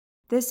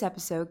This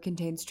episode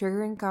contains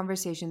triggering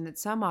conversation that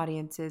some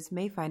audiences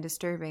may find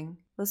disturbing.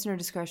 Listener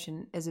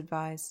discretion is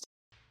advised.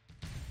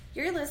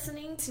 You're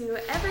listening to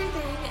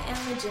Everything in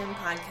the Gym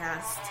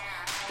podcast.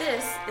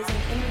 This is an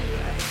interview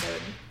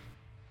episode.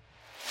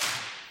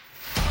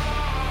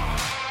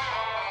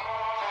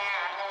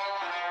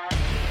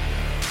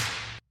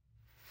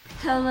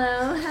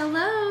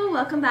 Hello.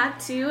 Welcome back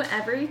to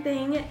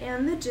Everything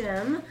in the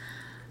Gym.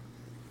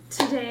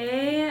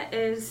 Today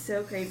is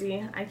so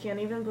crazy. I can't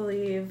even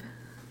believe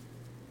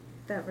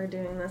that we're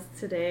doing this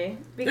today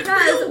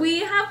because we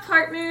have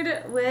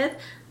partnered with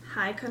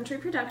High Country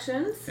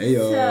Productions.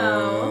 Heyo.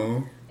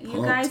 So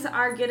you guys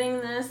are getting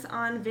this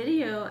on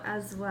video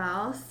as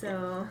well.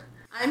 So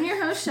I'm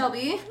your host,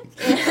 Shelby.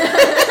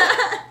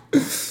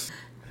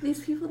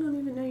 These people don't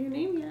even know your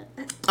name yet.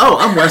 Oh,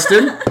 I'm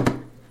Weston.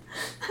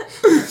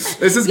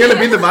 This is gonna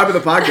be the vibe of the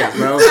podcast,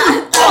 bro.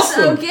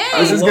 Awesome. Okay.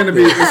 This is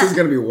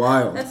gonna be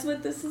wild. That's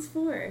what this is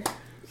for.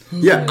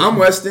 Yeah, I'm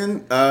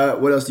Weston.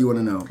 What else do you want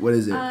to know? What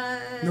is it?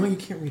 No, you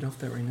can't read off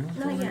that right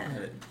now. Not yet.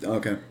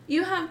 Okay.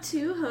 You have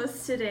two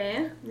hosts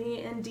today.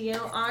 Me and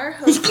Dio are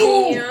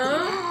hosting you.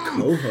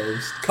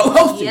 Co-host.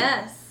 Co-hosting.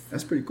 Yes.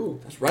 That's pretty cool.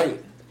 That's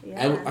right.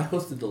 Yeah. I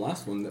hosted the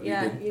last one that we did.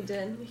 Yeah, you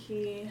did.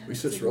 We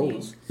switched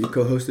roles. You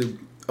co-hosted.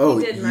 Oh,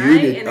 You did you my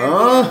did. interview.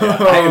 Oh.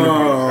 I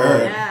interviewed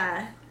her.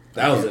 Yeah.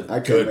 That was a I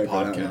can't good wait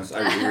for that podcast.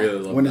 one. I really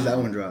love When does that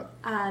one drop?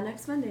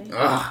 Next Monday.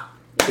 Ah.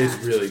 It's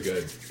really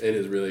good. It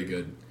is really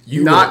good.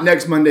 Not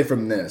next Monday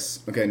from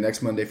this. Okay,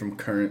 next Monday from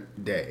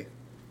current day.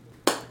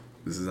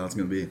 This is how it's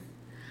gonna be.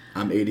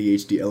 I'm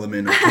ADHD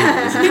elemental.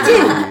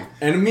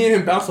 And me and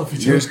him bounce off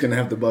each You're other. just gonna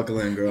have to buckle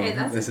in, girl. Hey,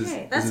 that's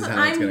okay. That's what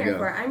how it's I'm gonna here go.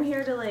 for. I'm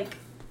here to Okay.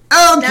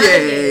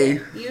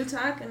 navigate. You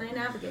talk and I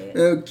navigate.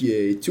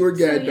 Okay. Tour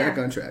guide So, yeah. back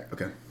on track.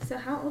 Okay. So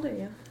how old are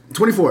you?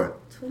 24.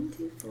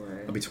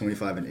 24. I'll be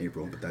 25 in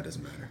April, but that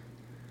doesn't matter.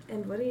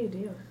 And what do you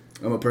do?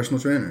 I'm a personal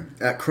trainer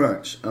at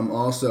Crunch. I'm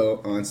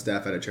also on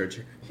staff at a church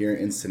here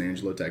in San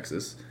Angelo,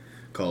 Texas,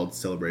 called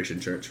Celebration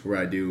Church, where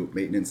I do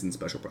maintenance and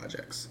special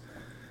projects.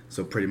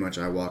 So pretty much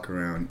I walk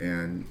around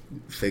and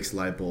fix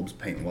light bulbs,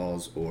 paint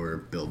walls, or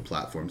build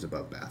platforms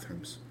above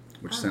bathrooms,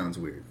 which sounds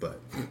weird,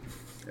 but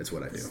it's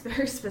what I do. It's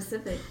very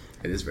specific.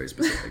 It is very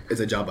specific. It's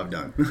a job I've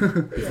done.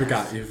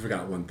 You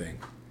forgot one thing.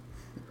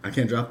 I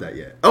can't drop that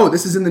yet. Oh,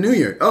 this is in the new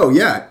year. Oh,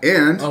 yeah,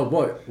 and... Oh,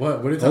 what? What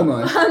are you Hold talking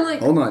on. about? I'm like-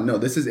 Hold on. No,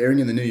 this is airing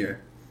in the new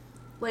year.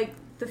 Like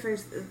the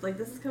first, like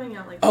this is coming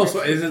out like. Oh, first-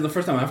 so is it the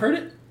first time I've heard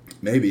it?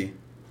 Maybe.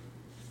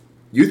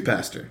 Youth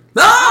pastor.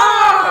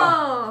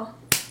 Oh,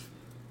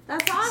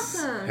 that's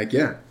awesome. Heck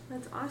yeah.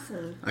 That's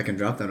awesome. I can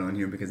drop that on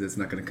here because it's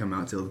not going to come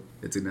out till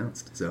it's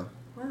announced. So.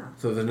 Wow.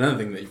 So there's another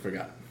thing that you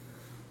forgot.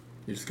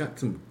 You just got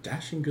some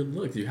dashing good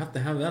looks. You have to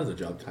have that as a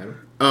job title.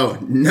 Oh,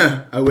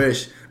 no. I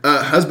wish.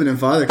 Husband and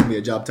father can be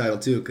a job title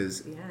too,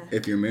 because Yeah.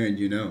 if you're married,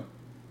 you know.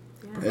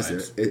 Yeah.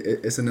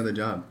 It's another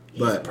job.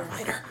 He's a But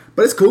provider.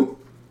 but it's cool.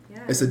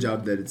 Yeah. It's a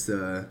job that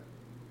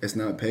it's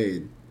not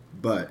paid,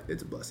 but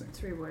it's a blessing.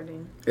 It's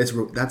rewarding.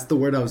 That's the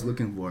word I was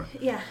looking for.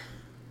 Yeah.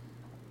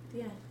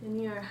 Yeah, and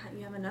you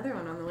have another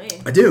one on the way.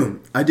 I do.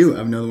 I have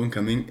another one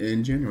coming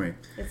in January.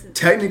 It's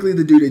Technically,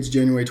 the due date's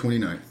January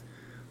 29th,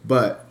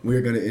 but we're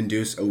going to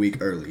induce a week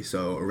early,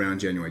 so around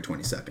January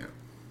 22nd.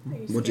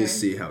 We'll just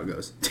see how it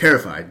goes.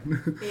 Terrified.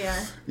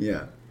 Yeah.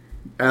 Yeah.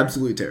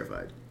 Absolutely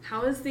terrified.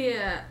 How is the?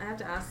 I have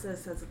to ask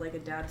this as like a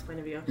dad's point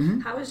of view. Mm-hmm.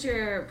 How is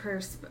your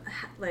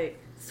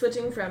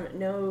switching from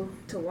no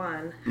to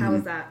one? How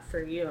is that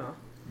for you? No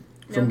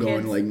From going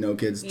kids? like no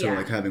kids to Yeah.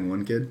 like having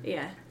one kid.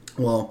 Yeah.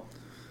 Well,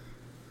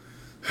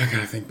 I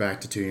gotta think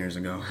back to 2 years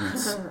ago.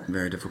 That's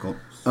very difficult.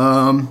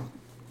 I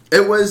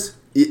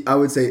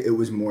would say it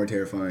was more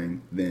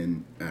terrifying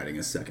than adding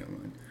a second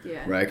one.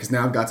 Yeah. Right? Because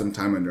now I've got some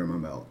time under my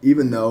belt.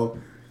 Even though,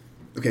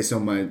 okay, so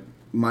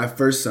my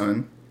first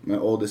son, my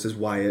oldest is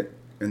Wyatt,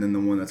 and then the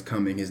one that's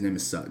coming, his name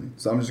is Sutton.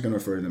 So I'm just going to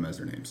refer to them as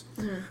their names.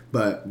 Mm-hmm.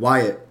 But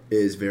Wyatt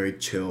is very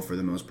chill for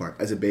the most part.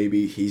 As a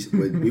baby,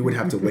 we would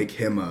have to wake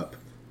him up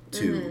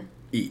to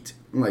eat.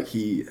 Like,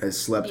 he has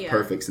slept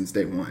perfect since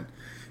day one.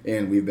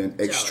 And we've been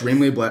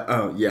extremely blessed.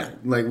 Oh, yeah.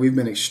 Like, we've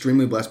been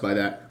extremely blessed by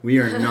that. We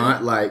are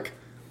not, like,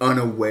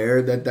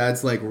 unaware that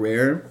that's, like,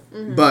 rare.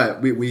 Mm-hmm.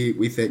 But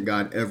we thank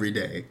God every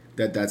day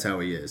that that's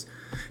how he is.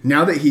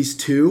 Now that he's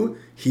 2,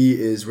 he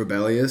is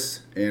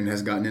rebellious and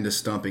has gotten into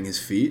stomping his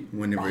feet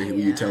whenever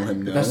you tell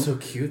him no. That's so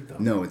cute, though.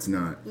 No, it's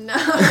not. No.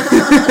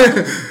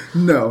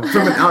 No.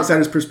 From an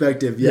outsider's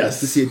perspective,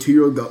 yes. To see a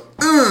 2-year-old go,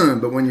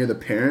 but when you're the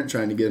parent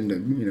trying to get him to,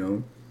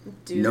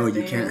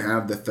 you can't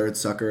have the third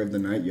sucker of the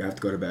night. You have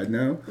to go to bed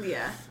now.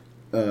 Yeah.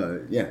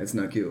 Yeah, it's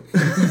not cute.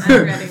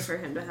 I'm ready for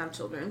him to have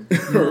children.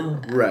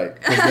 Right.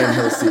 Because then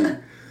he'll see.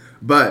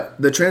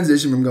 But the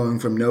transition from going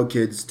from no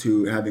kids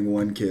to having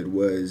one kid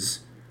was,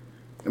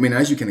 I mean,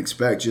 as you can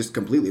expect, just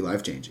completely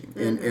life-changing.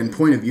 And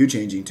point of view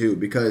changing, too.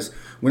 Because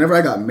whenever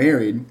I got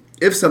married,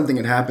 if something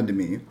had happened to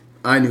me,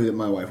 I knew that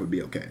my wife would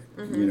be okay.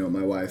 Mm-hmm.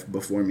 My wife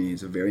before me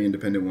is a very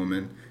independent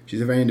woman.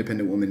 She's a very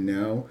independent woman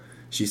now.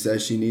 She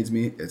says she needs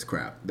me. It's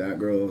crap. That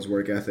girl's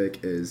work ethic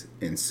is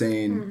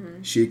insane.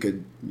 She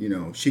could,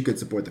 she could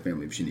support the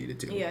family if she needed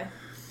to. Yeah.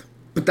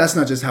 But that's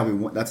not just how we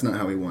want. That's not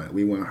how we want it.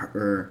 We want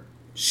her.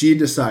 She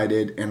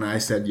decided, and I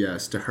said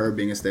yes to her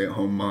being a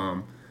stay-at-home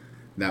mom.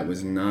 That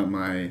was not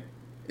my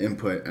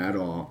input at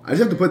all. I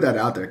just have to put that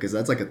out there because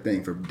that's like a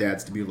thing for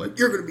dads to be like,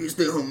 you're going to be a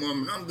stay-at-home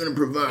mom and I'm going to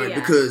provide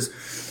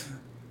because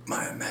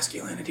my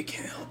masculinity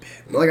can't help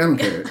it. But, like, I don't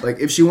care. Like,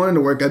 if she wanted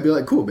to work, I'd be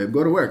like, cool, babe,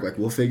 go to work. Like,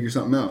 we'll figure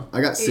something out.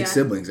 I got 6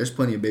 siblings. There's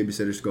plenty of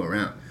babysitters to go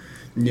around,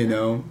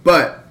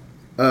 But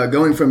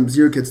going from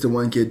 0 kids to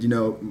 1 kid,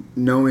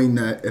 knowing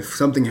that if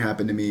something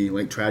happened to me,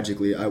 like,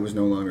 tragically, I was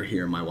no longer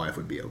here, my wife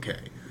would be okay.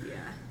 Yeah.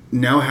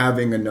 Now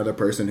having another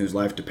person whose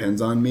life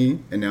depends on me,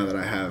 and now that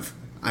I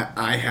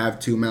have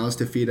 2 mouths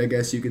to feed, I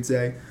guess you could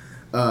say,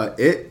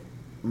 it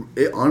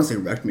honestly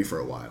wrecked me for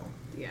a while.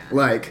 Yeah.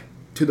 Like,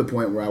 to the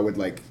point where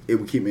it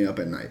would keep me up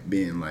at night,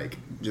 being, like,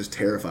 just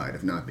terrified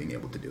of not being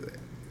able to do it.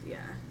 Yeah.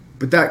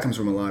 But that comes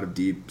from a lot of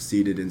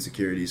deep-seated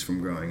insecurities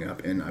from growing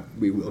up, and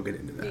we will get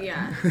into that.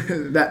 Yeah.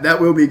 that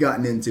will be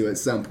gotten into at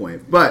some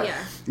point. But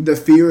the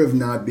fear of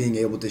not being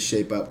able to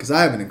shape up, because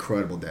I have an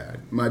incredible dad.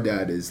 My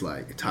dad is,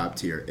 like,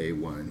 top-tier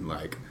A1,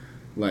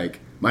 like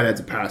my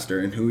dad's a pastor,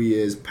 and who he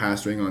is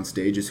pastoring on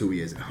stage is who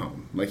he is at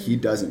home. Like, he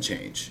doesn't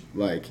change.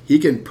 Like, he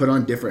can put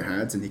on different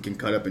hats, and he can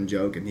cut up and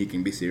joke, and he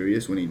can be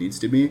serious when he needs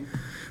to be.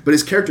 But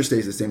his character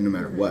stays the same no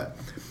matter what.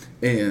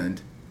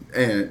 And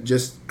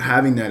just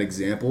having that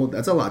example,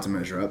 that's a lot to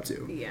measure up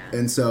to. Yeah.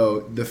 And so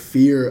the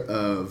fear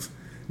of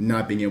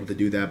not being able to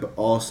do that, but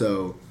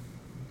also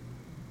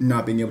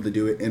not being able to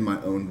do it in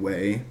my own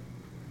way,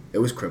 it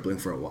was crippling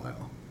for a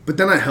while. But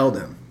then I held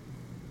him.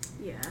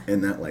 Yeah.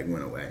 And that, like,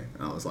 went away.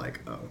 I was like,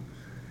 oh,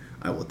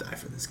 I will die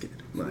for this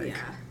kid.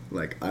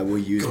 Like, I will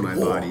use my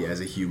body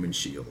as a human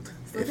shield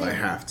if I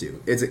have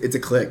to. It's a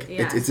click.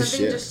 Yeah, it's a something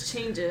shift. just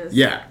changes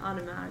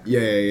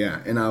automatically.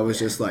 Yeah. And I was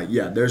just like,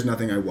 there's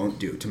nothing I won't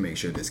do to make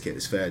sure this kid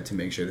is fed, to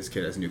make sure this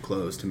kid has new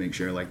clothes, to make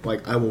sure, like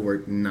I will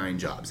work 9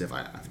 jobs if I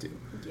have to.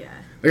 Yeah.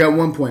 Like, at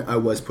one point, I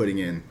was putting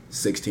in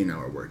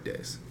 16-hour work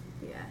days.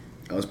 Yeah.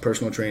 I was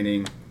personal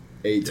training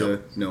 5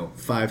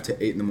 to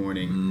 8 in the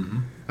morning. Mm-hmm.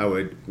 I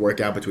would work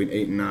out between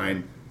 8 and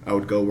 9. I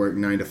would go work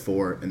 9 to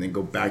 4 and then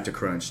go back to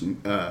crunch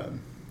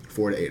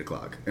 4 to 8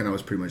 o'clock. And I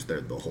was pretty much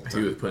there the whole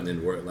time. He was putting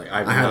in work. Like,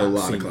 I had a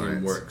lot seen of clients.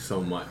 him work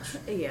so much.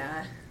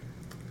 Yeah.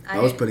 I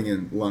was putting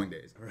in long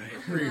days.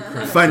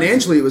 Right.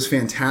 Financially, it was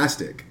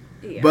fantastic.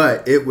 Yeah.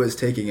 But it was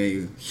taking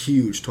a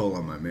huge toll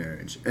on my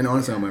marriage. And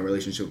honestly, on my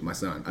relationship with my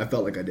son. I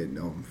felt like I didn't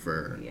know him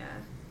for... Yeah.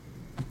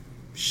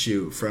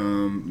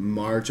 From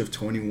March of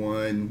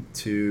 21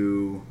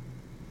 to...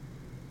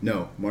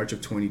 No, March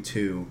of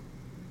 22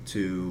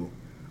 to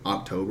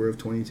October of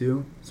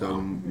 22. So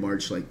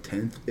March, like,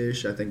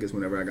 10th-ish, I think, is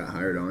whenever I got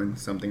hired on,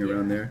 something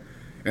around there.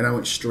 And I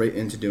went straight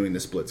into doing the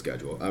split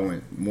schedule. I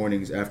went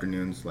mornings,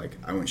 afternoons, like,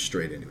 I went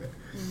straight into it.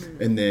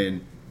 Mm-hmm. And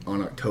then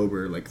on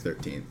October, like,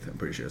 13th, I'm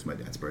pretty sure it's my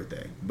dad's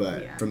birthday.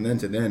 But from then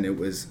to then, it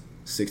was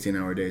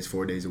 16-hour days,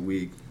 4 days a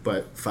week,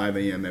 but 5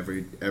 a.m.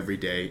 every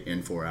day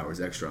and 4 hours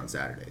extra on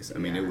Saturdays. I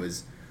mean,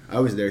 I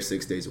was there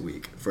 6 days a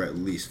week for at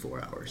least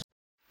 4 hours.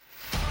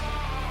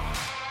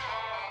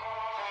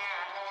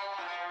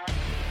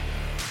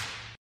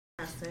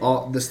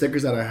 All the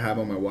stickers that I have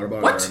on my water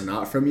bottle that are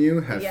not from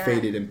you have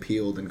faded and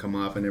peeled and come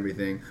off and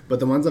everything. But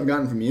the ones I've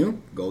gotten from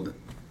you, golden.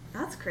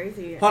 That's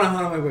crazy. Hold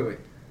on, wait.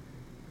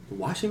 The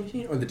washing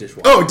machine or the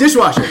dishwasher? Oh,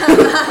 dishwasher!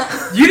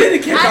 You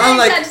didn't catch I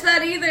didn't catch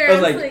that either. I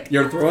was like,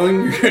 you're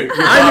throwing your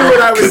I knew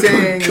what I was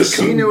saying.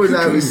 She knew what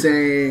I was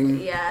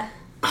saying. Yeah.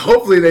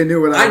 Hopefully they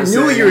knew what I was saying.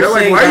 I knew what you were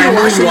saying. Like, why are you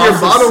washing your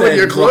bottle with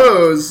your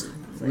clothes?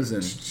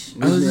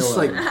 Listen. I was just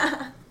like...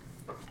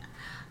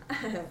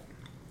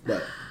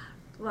 But...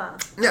 Wow.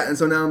 Yeah, and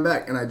so now I'm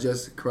back, and I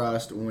just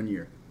crossed 1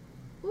 year.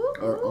 Ooh.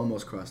 Or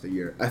almost crossed a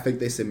year. I think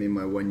they sent me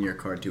my 1 year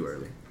card too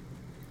early.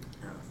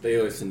 They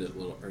always send it a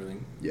little early.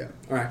 Yeah.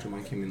 Or actually,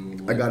 mine came in a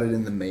little late. I got it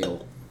in the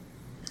mail.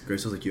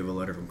 Grace was like, you have a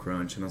letter from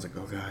Crunch. And I was like,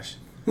 oh gosh,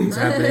 it's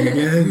happening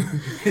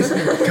again.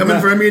 Coming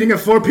for a meeting at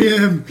 4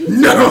 p.m.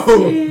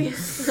 No!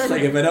 It's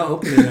like, if I don't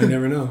open it, I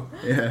never know.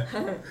 Yeah.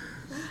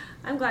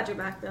 I'm glad you're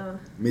back, though.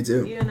 Me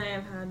too. You and I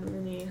have had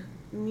many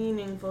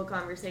meaningful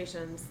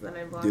conversations that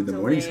I've walked away. Dude, the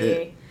morning's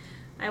hit.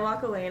 I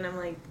walk away and I'm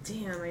like,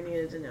 damn, I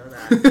needed to know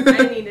that.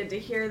 I needed to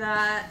hear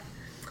that.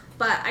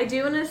 But I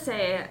do want to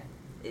say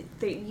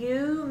that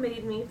you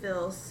made me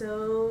feel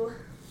so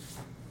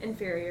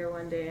inferior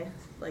one day.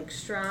 Like,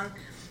 strong.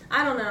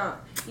 I don't know.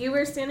 You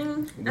were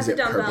standing at the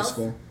dumbbells.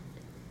 Purposeful?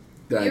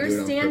 Did You I do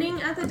were it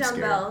standing at the I'm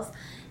dumbbells,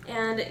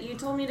 and you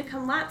told me to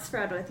come lat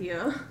spread with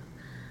you.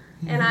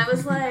 And I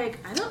was like,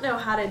 I don't know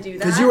how to do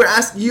that.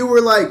 Because you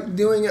were like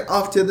doing it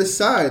off to the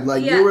side.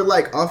 Like, you were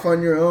like off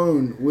on your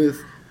own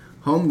with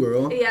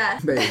homegirl. Yeah.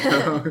 There you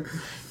go.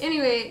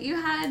 Anyway, you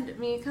had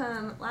me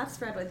come lat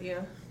spread with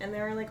you, and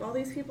there were like all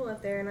these people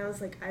up there, and I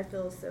was like, I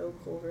feel so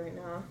cool right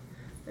now.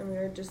 And we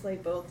were just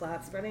like both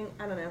lat spreading.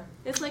 I don't know.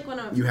 It's like when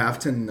I'm... You have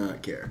to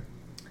not care.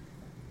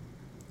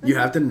 You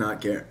have to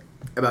not care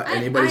about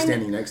anybody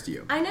standing next to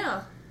you. I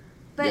know.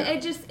 But Yeah.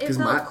 it felt Because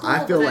cool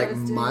I feel that like I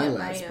was doing my it by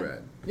lat you.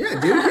 spread. Yeah,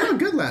 dude, you have a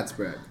good lat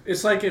spread.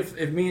 It's like if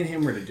me and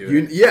him were to do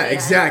it. Yeah,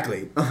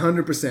 exactly.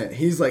 100%.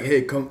 He's like,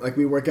 hey, come, like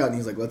we work out, and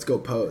he's like, let's go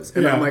pose.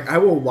 And I'm like, I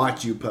will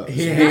watch you pose.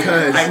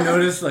 Because I've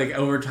noticed like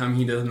over time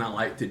he does not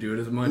like to do it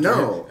as much.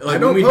 No, like, I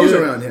don't when we pose do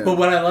it, around him. But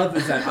what I love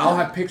is that I'll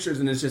have pictures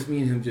and it's just me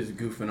and him just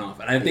goofing off.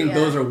 And I think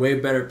those are way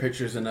better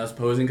pictures than us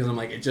posing because I'm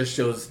like, it just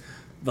shows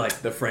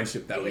like the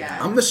friendship that we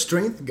have. I'm the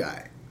strength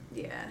guy.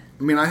 Yeah.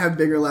 I mean, I have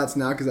bigger lats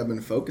now because I've been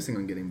focusing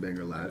on getting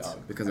bigger lats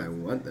because I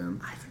want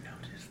them. I've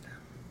noticed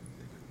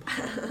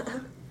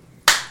them.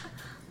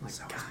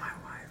 So is my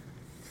wife.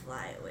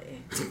 Fly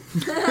away.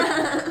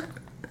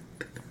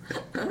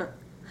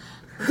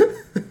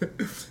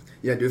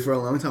 Yeah, dude, for a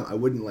long time, I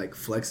wouldn't, like,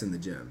 flex in the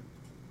gym.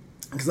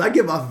 Because I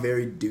give off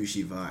very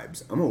douchey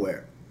vibes. I'm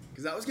aware.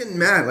 Because I was getting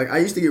mad. Like, I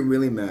used to get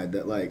really mad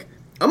that, like,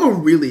 I'm a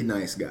really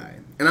nice guy.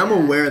 And I'm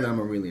aware that I'm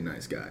a really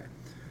nice guy.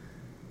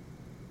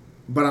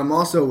 But I'm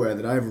also aware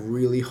that I have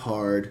really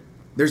hard...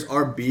 There's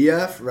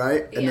RBF,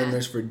 right? And then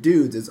there's for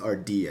dudes, it's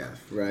RDF,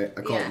 right?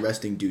 I call it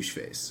resting douche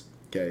face.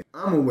 Okay?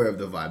 I'm aware of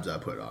the vibes I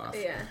put off.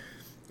 Yeah.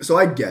 So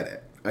I get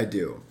it. I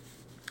do.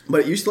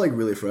 But it used to, like,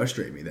 really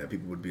frustrate me that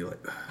people would be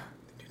like,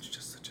 dude's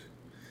just such a...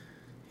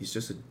 He's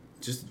just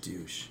a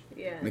douche.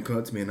 Yeah. And they come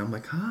up to me and I'm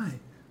like, hi,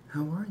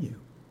 how are you?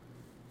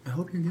 I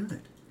hope you're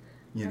good.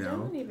 You know? I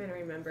don't even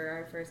remember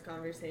our first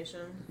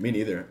conversation. Me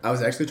neither. I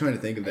was actually trying to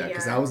think of that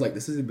because Yeah. I was like,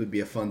 would be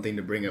a fun thing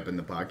to bring up in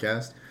the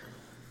podcast.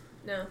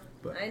 No.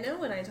 But- I know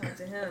when I talked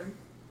to him.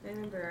 I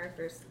remember our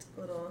first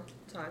little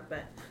talk,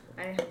 but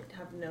I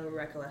have no Me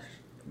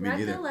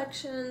neither.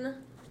 recollection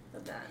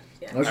of that.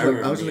 Yeah. I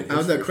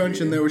was that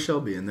crunch in there with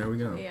Shelby and there we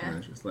go. Yeah. And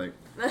it's just like,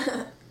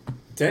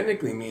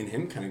 Technically, me and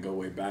him kind of go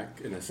way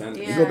back in a sense.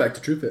 we Yeah. go back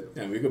to True Fit.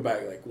 Yeah, we go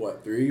back like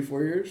what, 3-4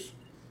 years,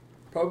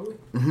 probably.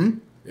 Mm-hmm.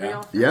 Were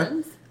y'all Yeah.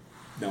 friends?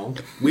 No.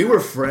 We were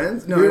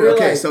friends. No, We were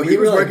okay. like- So we he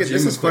were was like working.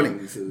 This gym is funny.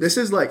 acquaintances. This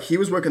is like he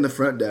was working the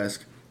front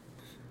desk.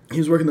 He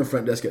was working the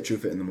front desk at True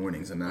Fit in the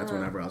mornings, and that's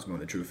whenever I was going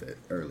to True Fit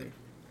early.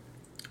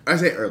 I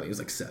say early. It was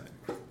like 7.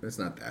 It's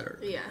not that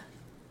early, Yeah.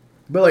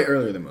 but like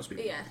earlier than most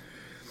people. Yeah.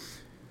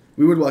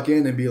 We would walk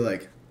in and be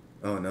like,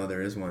 "Oh no,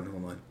 there is one.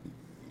 Hold on."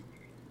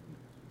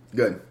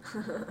 Good.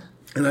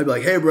 And I'd be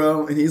like, "Hey,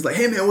 bro," and he's like,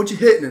 "Hey, man, what you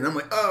hitting?" And I'm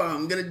like, "Oh,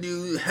 I'm gonna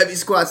do heavy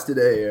squats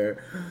today, or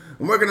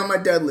I'm working on my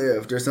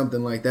deadlift, or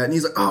something like that." And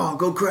he's like, "Oh,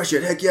 go crush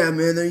it! Heck yeah,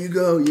 man! There you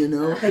go." You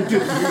know.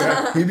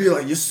 He'd be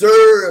like, "Yes,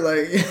 sir!"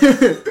 Like,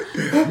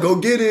 "Go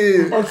get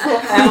it."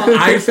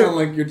 I sound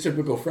like your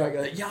typical frat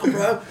guy. Like, yo,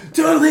 bro,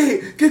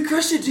 totally, good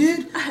crush it,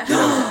 dude.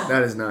 Yeah.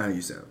 That is not how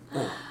you sound.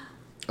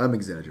 I'm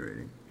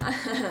exaggerating.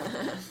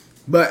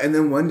 But and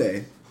then one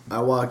day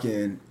I walk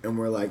in and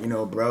we're like,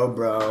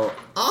 bro,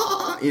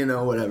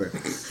 whatever.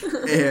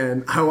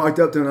 And I walked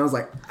up to him and I was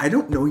like, I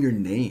don't know your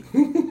name.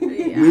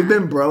 Yeah. We've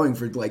been broing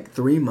for like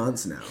 3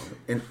 months now,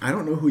 and I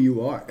don't know who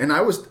you are. And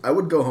I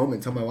would go home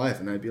and tell my wife,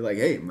 and I'd be like,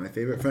 hey, my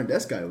favorite front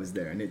desk guy was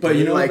there. And it But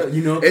you know, like, what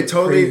the it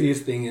totally.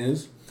 craziest thing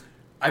is,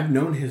 I've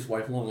known his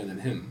wife longer than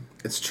him.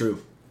 It's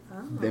true.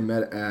 Oh. They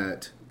met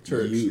at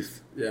Church.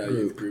 youth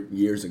Youth group.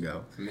 years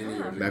ago. Many years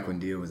ago. Back when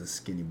Dio was a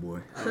skinny boy.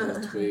 I was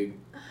a twig.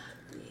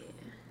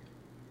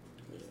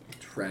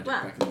 Tragic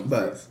Wow. back in those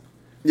But- days.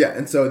 Yeah,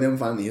 and so then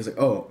finally he was like,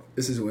 "Oh,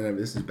 this is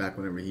back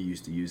whenever he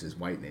used to use his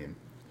white name,"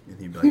 and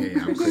he'd be like, "Hey,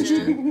 I'm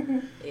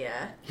Christian."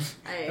 Yeah.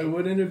 I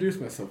would introduce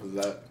myself as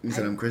that. He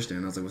said, "I'm Christian."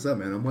 And I was like, "What's up,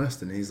 man? I'm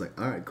Weston." And he's like,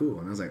 "All right, cool."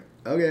 And I was like,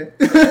 "Okay."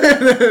 How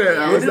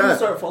We was didn't that?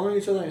 start following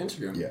each other on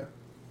Instagram. Yeah,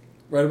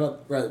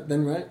 Right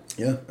then, right?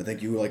 yeah. I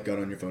think you got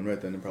on your phone right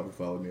then and probably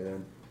followed me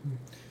then.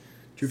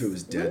 Truth, it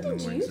was dead When in the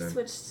did mornings you then.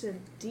 switch to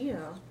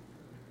Dio?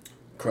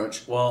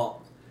 Crunch.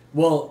 Well,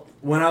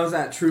 when I was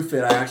at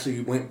TrueFit, I actually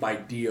went by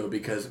Dio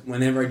because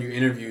whenever I do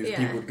interviews, Yeah.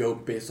 people would go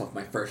based off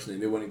my first name.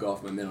 They wouldn't go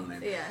off my middle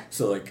name. Yeah.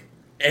 So, like,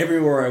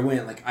 everywhere I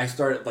went, like, I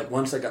started, like,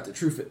 once I got to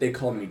TrueFit, they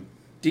called me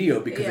Dio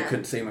because they Yeah.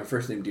 couldn't say my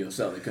first name, Dio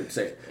Cell. They couldn't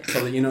say it.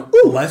 So, like,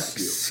 Ooh. bless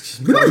you.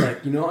 So I was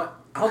like, you know what?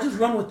 I'll just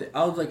run with it.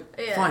 I was like,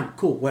 Yeah. fine,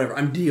 cool, whatever.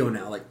 I'm Dio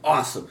now. Like,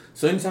 awesome.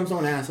 So anytime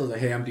someone asks, I was like,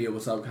 hey, I'm Dio.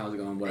 What's up? How's it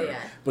going? Whatever. Yeah.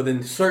 But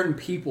then certain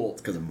people,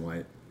 Because I'm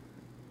white.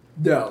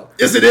 no.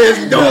 Yes, it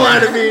is. Don't lie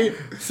to me.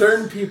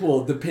 Certain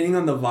people, depending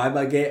on the vibe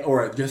I get,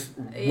 or just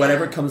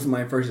whatever Yeah. comes to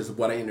mind first, is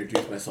what I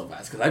introduce myself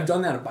as. Because I've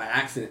done that by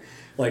accident.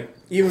 Like,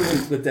 even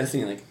with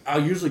Destiny, like,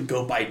 I'll usually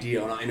go by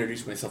Dio, and I'll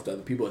introduce myself to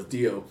other people as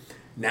Dio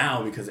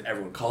now because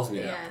everyone calls me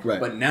that. Yeah. Right.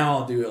 But now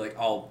I'll do it, like,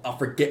 I'll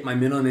forget my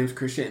middle name's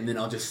Christian, and then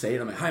I'll just say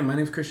it. I'm like, hi, my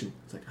name's Christian.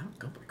 It's like, I don't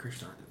go by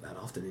Christian that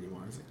often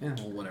anymore. I was like,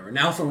 yeah, well, whatever.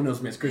 Now someone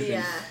knows me as Christian.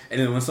 Yeah. And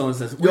then when someone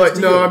says, You're like, "Where's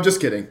no, Dio?" I'm just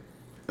kidding.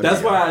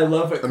 That's why I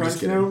love at I'm Crunch just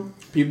kidding. now.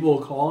 People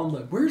will call and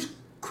like, "Where's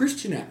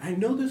Christian at?" I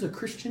know there's a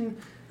Christian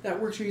that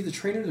works here. He's a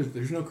trainer.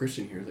 There's no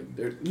Christian here. Like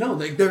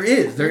there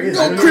is. I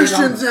No don't know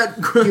Christians what at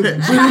He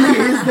Crunch. really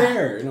is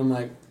there, and I'm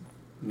like,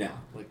 no,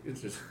 like it's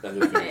just that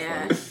just feels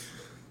Yeah. funny.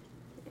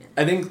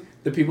 I think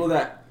the people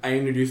that I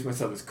introduced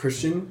myself as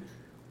Christian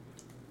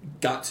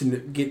got to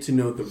get to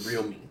know the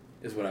real me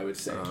is what I would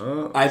say.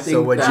 Oh, I think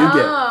so what'd that- you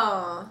get?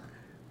 Oh.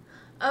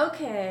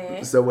 Okay.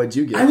 So what'd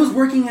you get? I was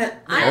working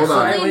at. I Hold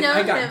on. only know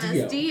I got him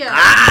Dio.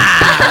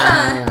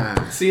 as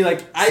Dio. See, like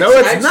So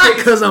it's not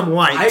because I'm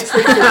white. I trace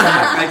it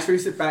back. I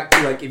trace it back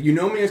to like if you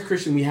know me as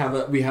Christian, we have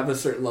a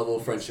certain level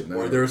of friendship. No.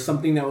 Or there was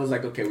something that was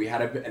like okay, we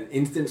had an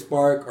instant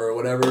spark or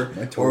whatever,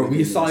 I totally or we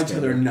didn't saw each understand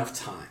other that. enough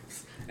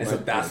times, and so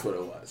Right. that's what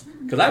it was.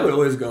 Because I would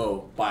always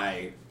go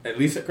by at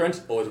least at Crunch,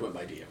 always went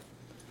by Dio.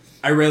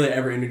 I rarely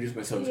ever introduced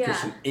myself as Yeah.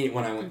 Christian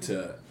when I went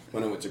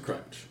to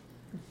Crunch.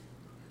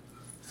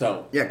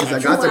 So Yeah, because I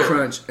got to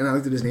Crunch and I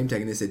looked at his name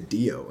tag and it said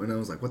Dio, and I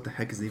was like, "What the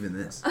heck is even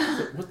this?"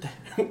 what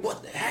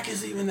the heck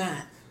is even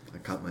that? I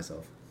caught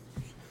myself.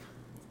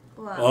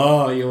 Wow.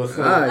 Oh, you was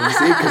You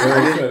see,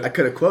 because I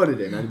could have quoted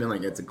it and I'd been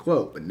like, "It's a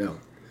quote," but no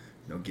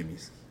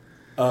gimmies.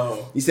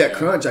 Oh, You see, at yeah.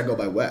 Crunch, I go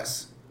by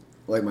Wes.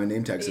 Like my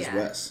name tag says Yeah.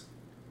 Wes.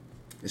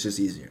 It's just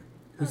easier.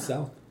 Who's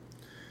South?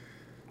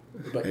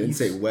 What about I didn't East?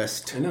 say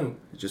West. I know.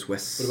 It's just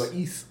West. What about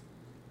East?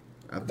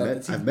 I've Thought met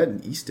that's I've met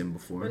in Easton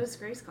before. What does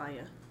Grace call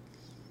you?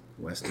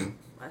 Weston.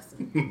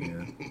 Weston.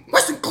 Yeah.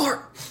 Weston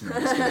Clark. No,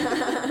 I'm just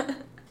kidding.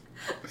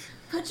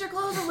 Put your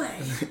clothes away.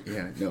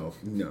 Yeah. No.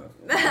 No.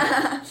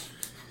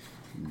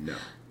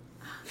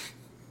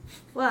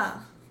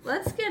 Well,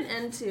 let's get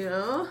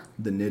into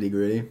The nitty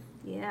gritty.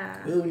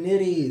 yeah. Ooh,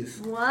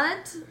 nitties.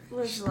 What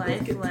was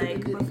life get to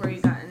like the before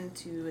you got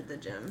into the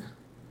gym?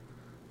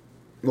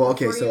 Well,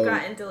 okay, Before so you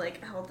got into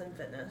like health and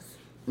fitness.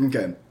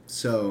 okay,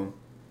 so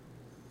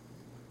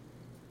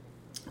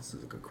this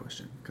is a good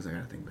question because I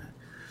gotta think back.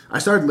 I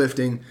started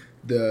lifting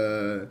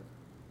the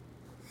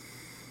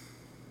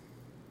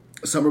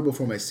summer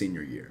before my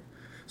senior year.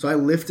 So I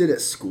lifted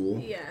at school,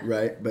 Yeah.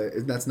 right?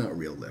 But that's not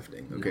real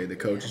lifting, okay? The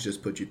coaches Yeah.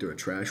 just put you through a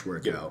trash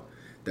workout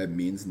that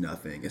means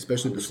nothing,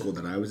 especially the school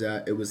that I was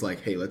at. It was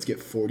like, hey, let's get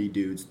 40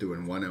 dudes through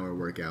a 1 hour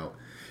workout.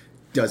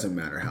 Doesn't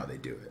matter how they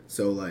do it.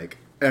 So, like,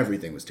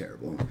 everything was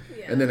terrible.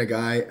 Yeah. And then a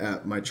guy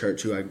at my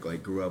church who I,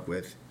 like, grew up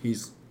with,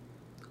 he's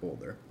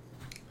older.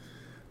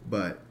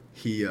 But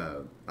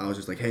I was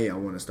just like, hey, I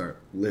want to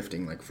start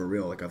lifting, like, for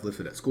real. Like, I've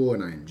lifted at school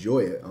and I enjoy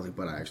it. I was like,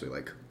 but I actually,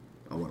 like,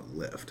 I want to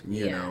lift,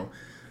 you Yeah. know?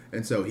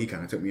 And so he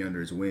kind of took me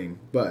under his wing.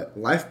 But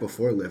life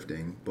before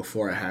lifting,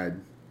 before I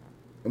had,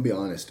 I'll be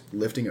honest,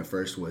 lifting at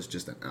first was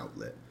just an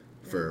outlet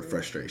for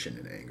frustration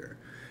and anger.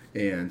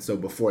 And so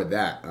before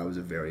that, I was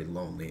a very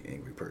lonely,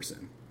 angry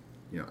person.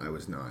 You know, I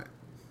was not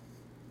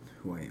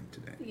who I am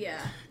today. Yeah.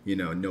 You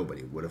know,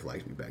 nobody would have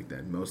liked me back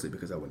then, mostly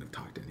because I wouldn't have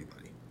talked to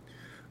anybody.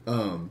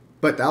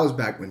 But that was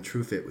back when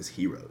True Fit was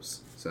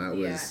Heroes. So that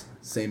Yeah. was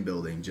same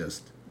building,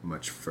 just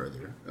much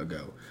further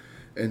ago.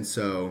 And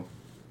so,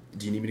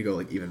 do you need me to go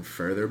like even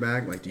further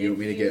back? Like, do you If want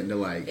me to you- get into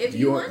like? if Do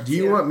you you want do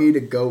you to. want me to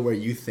go where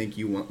you think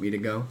you want me to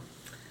go?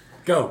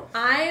 Go.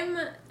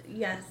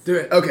 Yes. Do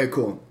it. Okay,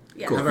 cool.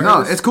 Yeah. Cool. Have I No,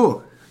 heard this? it's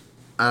cool.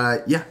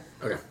 Yeah,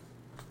 Okay.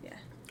 Yeah.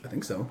 I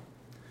think so.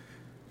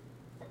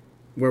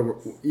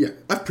 Yeah,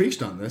 I've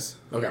preached on this.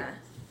 Okay. Yeah.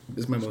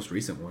 This is my most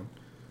recent one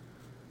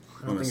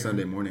I don't on a think I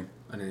Sunday heard- morning.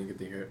 I didn't get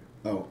to hear it.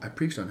 Oh, I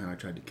preached on how I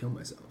tried to kill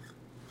myself.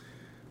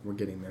 We're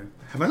getting there.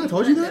 Have I not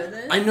told you Know that?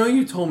 this? I know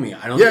you told me.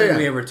 I don't Yeah, think yeah.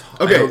 we ever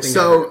talked. Okay,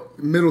 so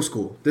middle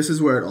school. This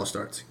is where it all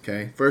starts.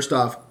 Okay, first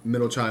off,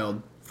 middle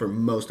child for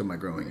most of my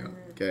growing up.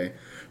 Okay,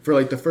 for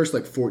like the first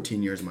like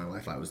 14 years of my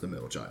life, I was the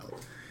middle child.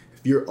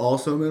 If you're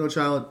also a middle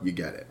child, you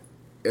get it.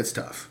 It's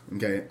tough.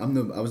 Okay, I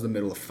was the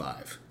middle of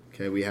 5.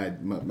 Okay, we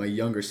had my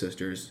younger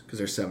sisters because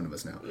there's 7 of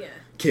us now. Yeah.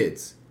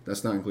 Kids.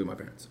 That's not including my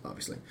parents,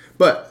 obviously.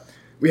 But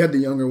we had the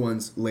younger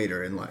ones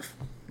later in life.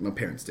 My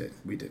parents did.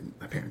 We didn't.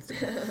 My parents did.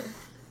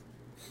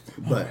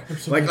 But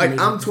like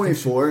I'm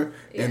 24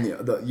 and Yeah.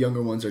 the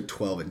younger ones are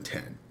 12 and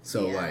 10.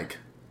 So Yeah. like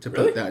to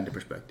Really? put that into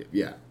perspective.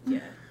 Yeah.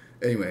 Yeah.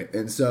 Anyway,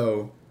 and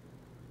so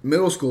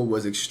middle school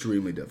was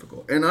extremely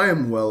difficult. And I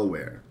am well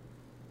aware,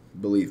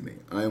 believe me,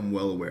 I am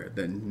well aware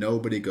that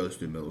nobody goes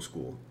through middle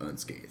school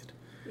unscathed.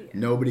 Yeah.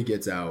 Nobody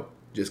gets out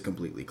just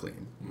completely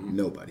clean.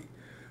 Nobody.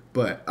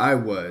 But I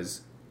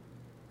was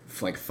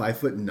like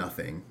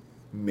 5'0",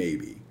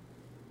 maybe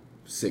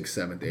 6th,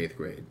 7th, 8th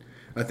grade.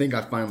 I think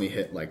I finally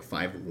hit like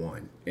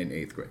 5'1" in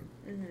 8th grade.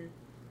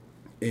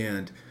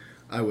 And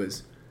I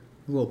was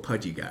a little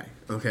pudgy guy,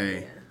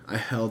 okay? Yeah. I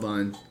held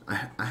on.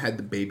 I had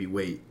the baby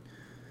weight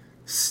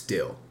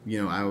still.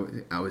 You know,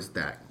 I was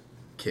that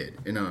kid.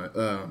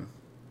 And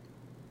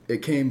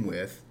it came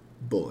with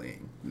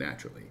bullying,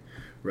 naturally,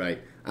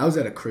 right? I was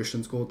at a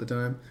Christian school at the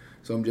time,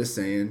 so I'm just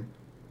saying,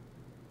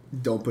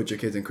 don't put your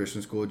kids in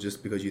Christian school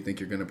just because you think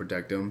you're going to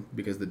protect them,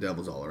 because the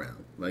devil's all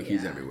around. Like,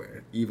 he's Yeah.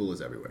 everywhere. Evil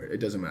is everywhere. It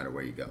doesn't matter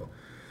where you go.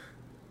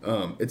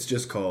 It's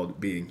just called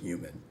being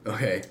human,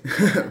 okay?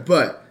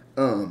 But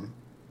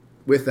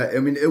with that, I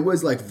mean, it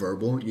was like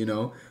verbal, you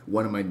know?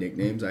 One of my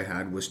nicknames I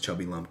had was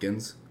Chubby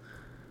Lumpkins,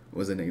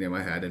 was a nickname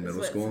I had in That's middle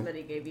what school.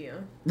 somebody gave you.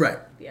 Right.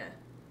 Yeah.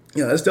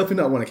 Yeah, that's definitely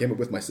not one I came up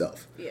with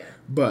myself. Yeah.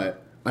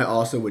 But I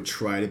also would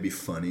try to be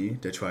funny,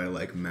 to try to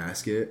like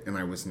mask it, and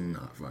I was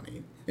not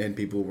funny. And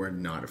people were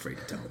not afraid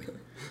to tell me.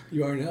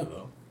 You are now,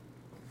 though.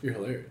 You're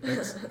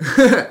hilarious.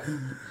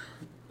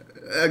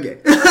 Okay.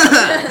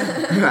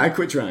 I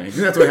quit trying.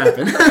 That's what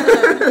happened.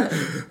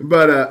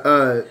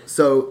 But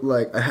so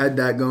like I had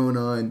that going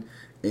on,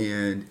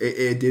 and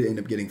it did end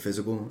up getting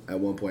physical. At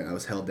one point, I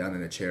was held down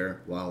in a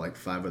chair while like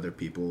 5 other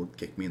people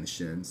kicked me in the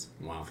shins.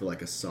 Wow. For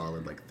like a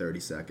solid like 30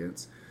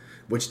 seconds,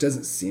 which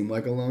doesn't seem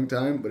like a long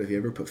time, but if you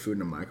ever put food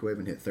in a microwave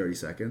and hit 30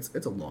 seconds,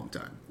 it's a long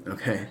time.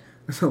 Okay,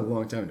 it's a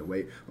long time to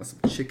wait on some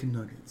chicken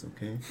nuggets.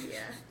 Okay.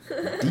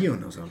 Yeah. Dio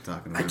knows what I'm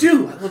talking about. I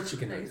do. I love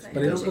chicken nuggets, Nice.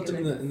 but I don't Chicken put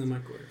them in the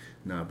microwave.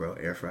 Nah, bro,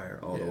 air fryer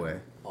all the way.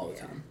 all the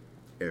time.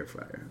 Air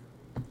fryer.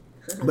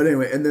 But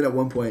anyway, and then at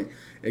one point,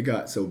 it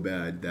got so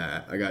bad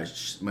that I got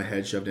my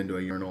head shoved into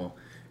a urinal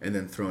and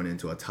then thrown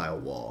into a tile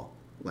wall,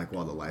 like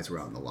while the lights were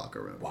out in the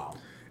locker room. Wow.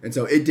 And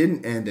so it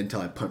didn't end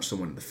until I punched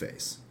someone in the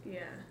face. Yeah.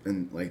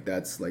 And like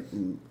that's like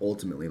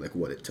ultimately like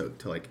what it took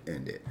to like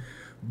end it.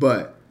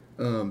 But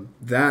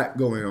that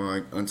going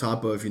on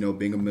top of, you know,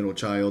 being a middle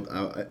child,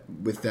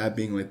 with that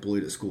being like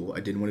bullied at school, I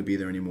didn't want to be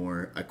there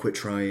anymore. I quit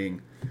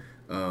trying.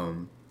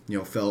 You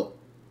know, felt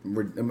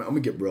I'm gonna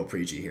get real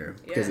preachy here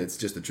because it's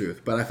just the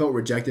truth. But I felt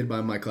rejected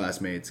by my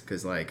classmates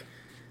because like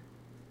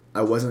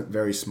I wasn't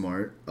very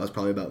smart. I was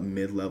probably about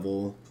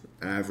mid-level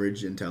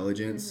average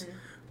intelligence.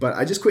 But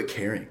I just quit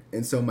caring.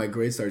 And so my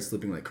grades started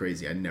slipping like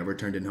crazy. I never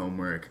turned in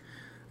homework.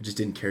 I just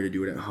didn't care to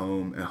do it at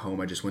home. At home,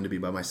 I just wanted to be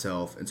by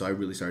myself. And so I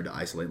really started to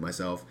isolate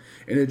myself.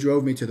 And it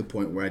drove me to the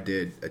point where I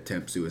did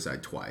attempt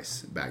suicide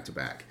twice, back to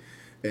back.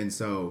 And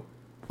so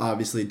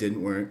obviously it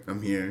didn't work.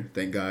 I'm here,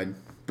 thank God.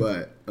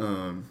 But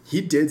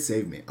he did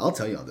save me. I'll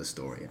tell y'all this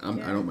story. I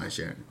don't mind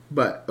sharing.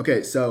 But,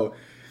 okay, so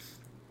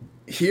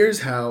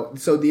here's how.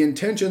 So the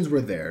intentions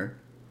were there,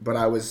 but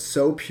I was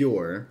so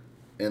pure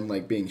and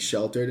like being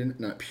sheltered, and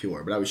not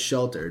pure, but I was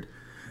sheltered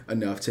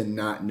enough to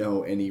not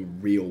know any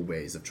real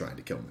ways of trying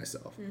to kill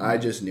myself. I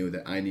just knew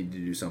that I needed to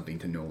do something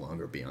to no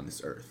longer be on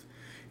this earth.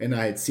 And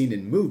I had seen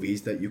in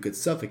movies that you could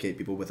suffocate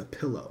people with a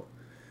pillow.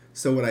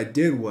 So what I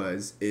did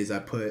is I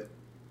put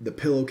the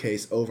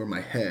pillowcase over my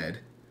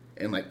head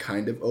and like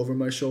kind of over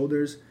my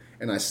shoulders,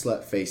 and I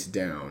slept face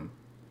down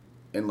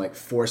and like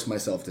forced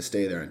myself to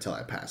stay there until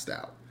I passed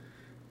out.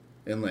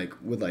 And like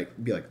would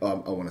like be like,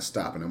 oh, I want to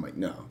stop, and I'm like,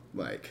 no,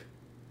 like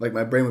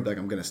my brain would be like,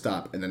 I'm gonna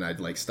stop, and then I'd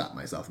like stop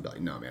myself and be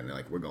like, no, man,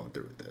 like we're going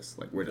through with this,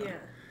 like we're done. Yeah.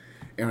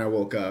 And I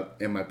woke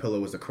up and my pillow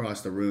was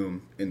across the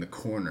room in the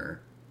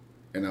corner,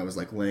 and I was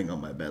like laying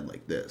on my bed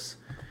like this.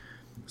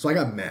 So I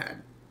got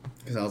mad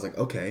because I was like,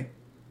 okay,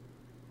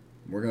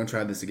 we're gonna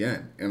try this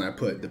again. And I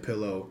put the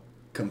pillow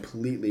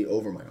completely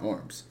over my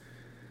arms.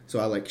 So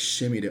I like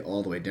shimmied it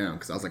all the way down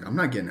because I was like, I'm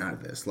not getting out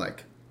of this.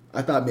 Like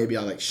I thought maybe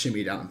I like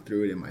shimmied out and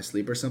threw it in my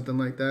sleep or something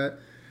like that,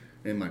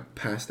 in my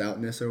passed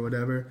outness or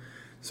whatever.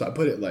 So I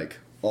put it like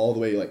all the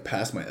way like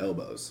past my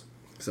elbows.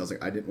 So I was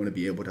like, I didn't want to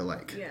be able to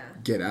like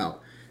get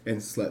out,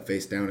 and slept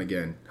face down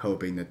again,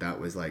 hoping that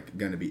was like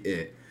gonna be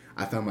it.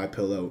 I found my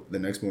pillow the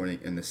next morning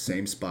in the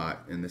same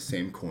spot, in the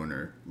same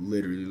corner,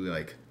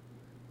 literally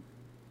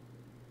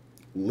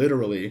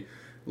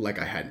like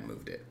I hadn't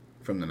moved it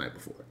from the night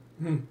before.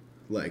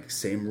 Like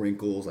same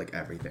wrinkles, like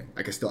everything.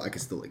 I could still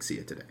like see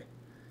it today.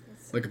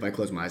 Like if I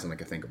close my eyes and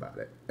like I think about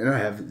it, and I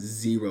have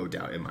zero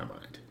doubt in my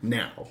mind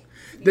now.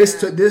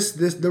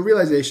 The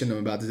realization I'm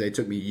about to say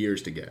took me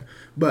years to get,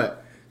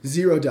 but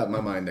zero doubt in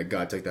my mind that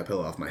God took that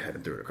pillow off my head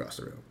and threw it across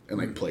the room and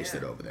like placed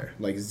it over there.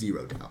 Like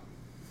zero doubt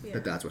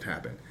that that's what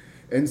happened.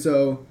 And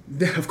so,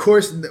 of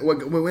course,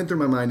 what went through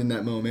my mind in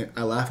that moment,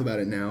 I laugh about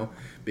it now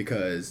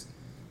because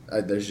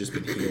there's just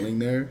been healing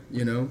there,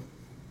 you know,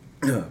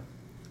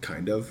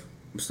 kind of.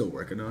 I'm still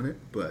working on it,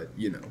 but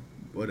you know,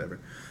 whatever.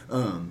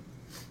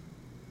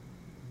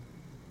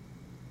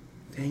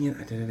 Dang it,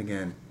 I did it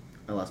again.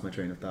 I lost my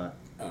train of thought.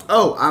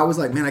 Oh, I was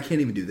like, man, I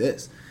can't even do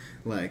this.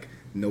 Like,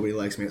 nobody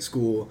likes me at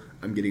school.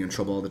 I'm getting in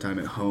trouble all the time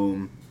at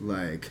home.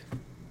 Like,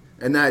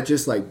 and that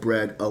just like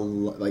bred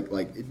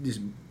it just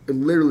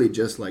literally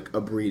just like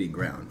a breeding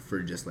ground for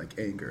just like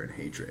anger and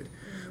hatred,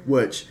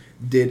 which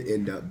did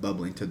end up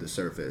bubbling to the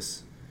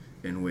surface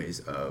in ways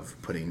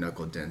of putting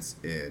knuckle dents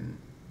in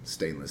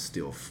stainless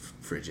steel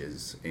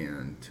fridges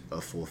and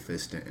a full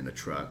fist dent in a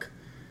truck,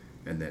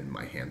 and then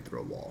my hand through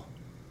a wall.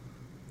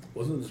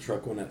 Wasn't the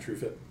truck one at True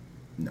Fit?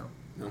 No.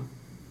 No?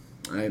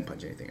 I didn't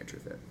punch anything at True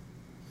Fit.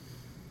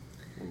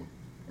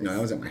 No, I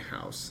was at my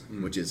house,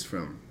 which is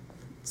from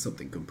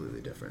something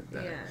completely different.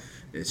 That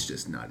it's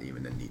just not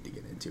even a need to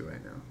get into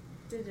right now.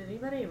 Did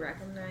anybody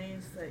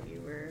recognize that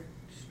you were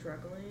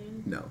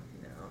struggling? No.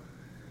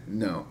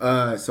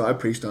 No. So I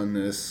preached on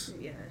this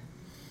Yeah.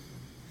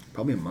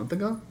 probably a month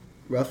ago,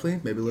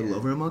 roughly, maybe a little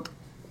over a month,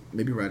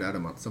 maybe right at a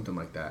month, something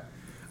like that.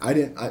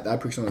 I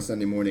preached on a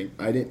Sunday morning.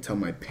 I didn't tell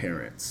my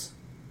parents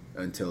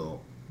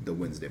until the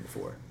Wednesday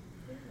before,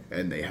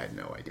 and they had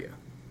no idea.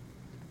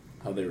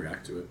 How'd they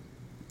react to it?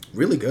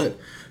 Really good.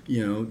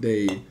 You know,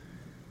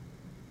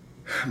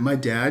 my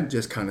dad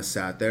just kind of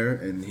sat there,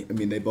 and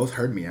they both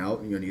heard me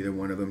out. You know, neither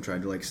one of them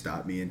tried to like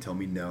stop me and tell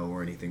me no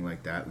or anything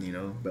like that. You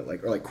know, but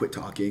like, or like quit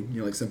talking. You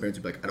know, like some parents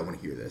would be like, I don't want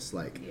to hear this.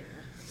 Like, you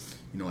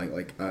know, I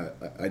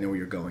know where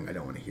you're going. I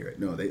don't want to hear it.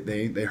 No,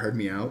 they heard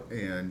me out,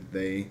 and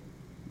they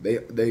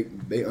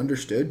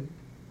understood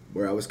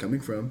where I was coming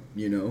from.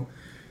 You know,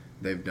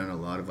 they've done a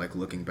lot of like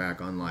looking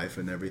back on life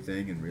and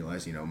everything and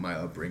realized, you know, my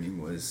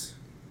upbringing was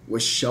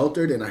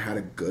sheltered and I had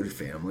a good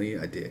family.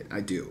 I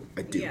do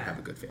Yeah. have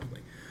a good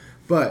family.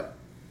 But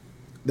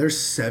there's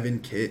 7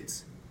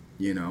 kids,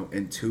 you know,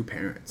 and 2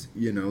 parents.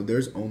 You know,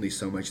 there's only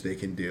so much they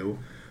can do,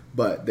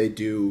 but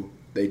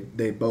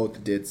they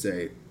both did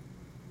say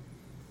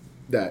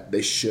that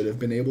they should have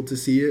been able to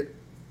see it,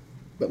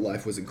 but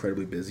life was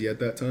incredibly busy at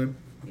that time.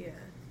 Yeah.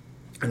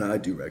 And I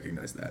do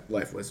recognize that.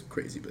 Life was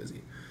crazy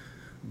busy.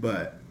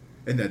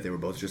 And that they were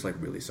both just like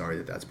really sorry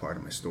that that's part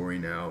of my story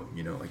now,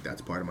 you know, like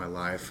that's part of my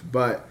life.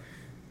 But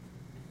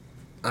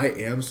I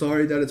am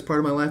sorry that it's part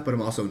of my life, but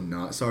I'm also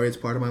not sorry it's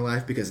part of my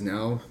life, because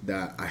now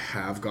that I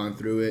have gone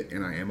through it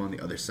and I am on the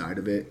other side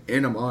of it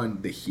and I'm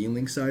on the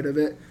healing side of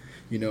it,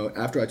 you know,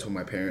 after I told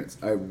my parents,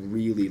 I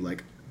really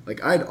like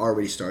I'd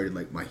already started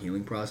like my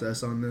healing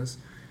process on this.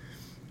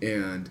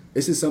 And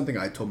this is something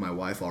I told my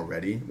wife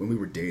already when we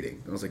were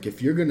dating. I was like,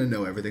 if you're going to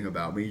know everything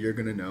about me, you're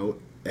going to know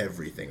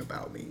everything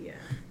about me. Yeah.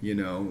 You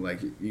know, like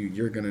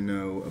you're going to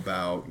know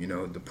about, you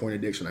know, the porn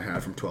addiction I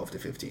had from 12 to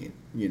 15,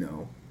 you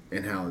know,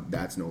 and how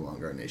that's no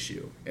longer an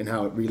issue, and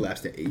how it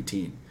relapsed at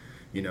 18,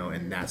 you know,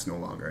 and that's no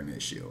longer an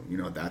issue. You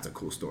know, that's a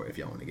cool story if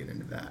y'all want to get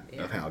into that,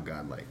 of how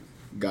God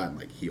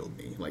healed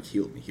me.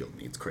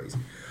 It's crazy.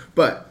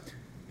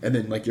 And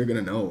then like you're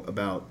going to know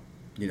about,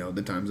 you know,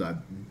 the times I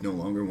no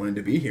longer wanted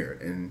to be here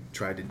and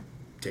tried to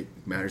take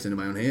matters into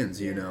my own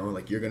hands, you know,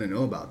 like you're going to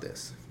know about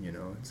this, you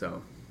know,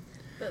 so.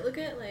 But look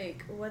at,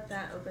 like, what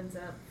that opens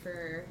up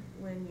for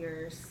when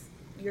your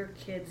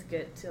kids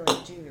get to,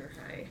 like, junior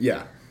high.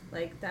 Yeah.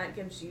 Like, that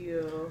gives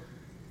you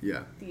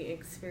Yeah. the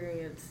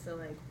experience to,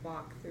 like,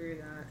 walk through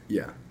that.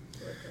 Yeah.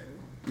 With them.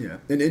 Yeah.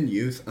 And in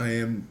youth, I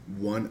am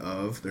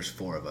there's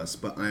 4 of us,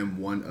 but I am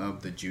one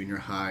of the junior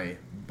high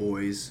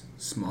boys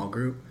small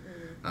group.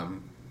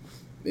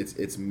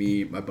 It's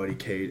me, my buddy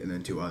Kate, and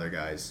then 2 other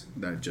guys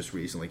that just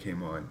recently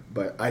came on.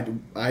 But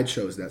I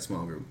chose that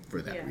small group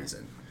for that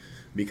reason,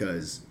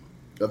 because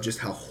of just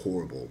how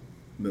horrible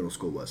middle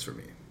school was for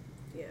me.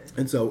 Yeah.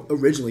 And so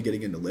originally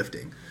getting into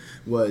lifting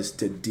was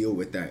to deal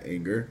with that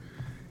anger.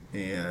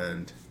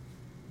 And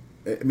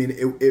I mean,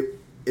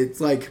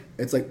 it's like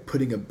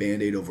putting a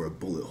Band-Aid over a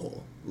bullet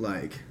hole.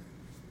 Like,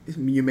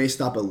 you may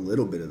stop a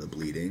little bit of the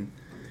bleeding.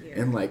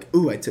 Yeah. And like,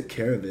 ooh, I took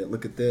care of it.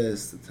 Look at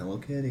this. It's Hello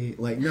Kitty.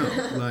 Like, no,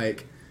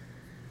 like,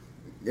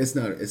 it's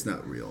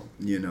not real.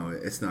 You know,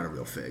 it's not a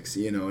real fix.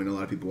 You know, and a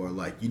lot of people are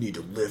like, you need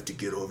to lift to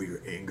get over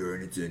your anger,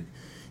 and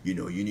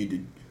you need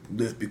to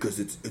lift because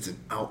it's an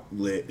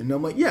outlet. And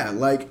I'm like, yeah,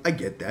 like, I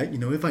get that. You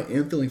know, if I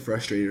am feeling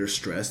frustrated or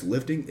stressed,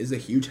 lifting is a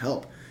huge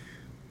help.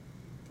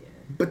 Yeah.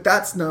 But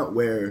that's not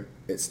where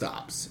it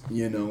stops.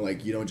 You know,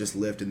 like, you don't just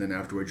lift and then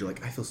afterwards you're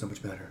like, I feel so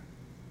much better.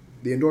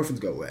 The endorphins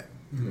go away.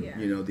 Yeah.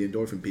 You know, the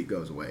endorphin peak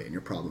goes away and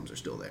your problems are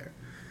still there.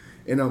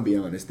 And I'll be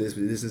honest, this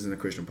isn't a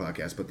Christian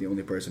podcast, but the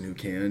only person who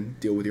can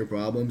deal with your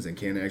problems and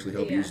can actually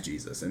help you is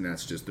Jesus, and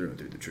that's just through and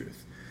through the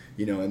truth.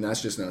 You know, and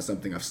that's just not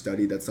something I've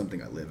studied, that's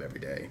something I live every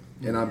day.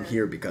 And I'm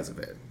here because of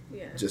it.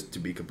 Yeah. Just to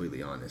be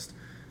completely honest.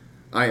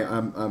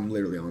 I'm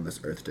literally on this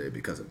earth today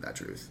because of that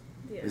truth.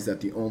 Yeah. Is that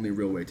the only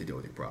real way to deal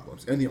with your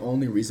problems, and the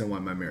only reason why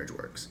my marriage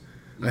works.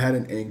 I had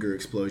an anger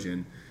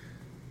explosion,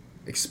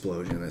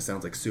 that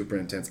sounds like super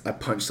intense. I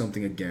punched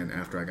something again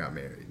after I got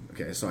married.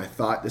 Okay, so I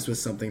thought this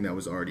was something that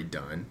was already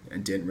done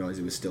and didn't realize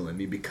it was still in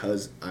me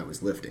because I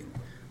was lifting.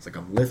 It's like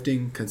I'm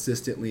lifting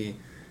consistently.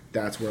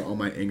 That's where all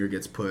my anger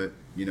gets put.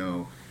 You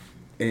know,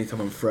 anytime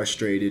I'm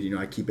frustrated, you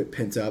know, I keep it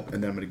pent up,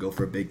 and then I'm going to go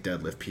for a big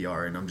deadlift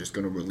PR, and I'm just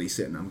going to release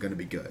it, and I'm going to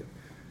be good.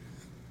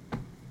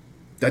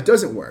 That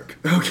doesn't work,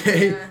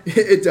 okay? Yeah.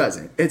 It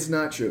doesn't. It's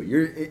not true.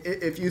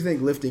 If you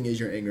think lifting is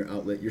your anger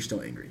outlet, you're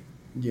still angry.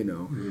 You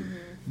know,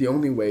 the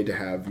only way to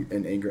have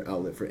an anger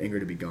outlet for anger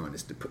to be gone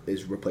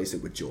is replace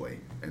it with joy,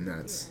 and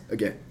that's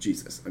again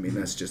Jesus. I mean,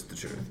 that's just the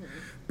truth.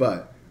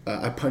 But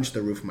I punched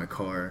the roof of my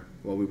car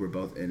while we were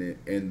both in it,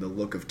 and the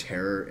look of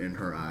terror in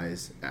her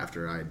eyes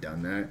after I had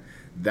done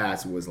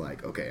that was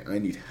like, okay, I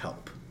need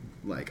help.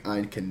 Like,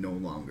 I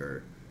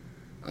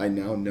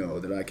now know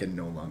that I can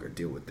no longer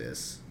deal with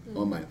this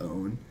on my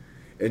own,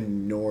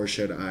 and nor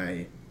should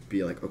I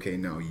be like, okay,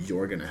 now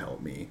you're gonna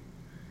help me,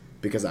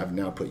 because I've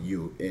now put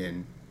you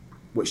in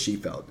what she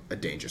felt a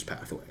dangerous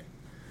pathway.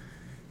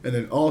 And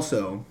then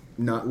also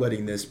not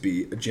letting this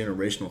be a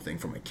generational thing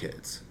for my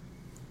kids.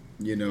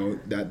 You know,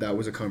 that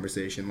was a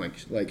conversation. Like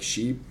I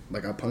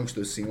punched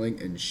the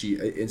ceiling, and she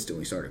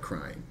instantly started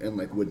crying and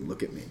like wouldn't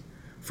look at me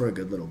for a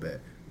good little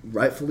bit.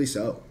 Rightfully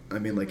so. I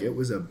mean, like, it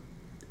was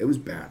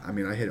bad. I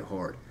mean, I hit it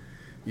hard,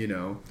 you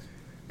know.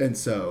 And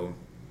so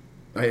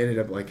I ended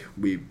up like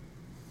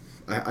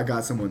I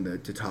got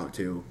someone to talk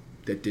to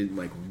that didn't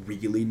like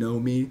really know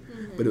me,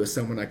 but it was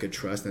someone I could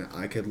trust and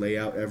I could lay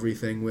out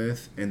everything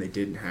with, and they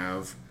didn't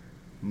have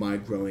my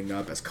growing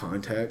up as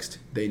context.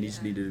 They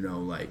just needed to know,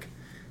 like,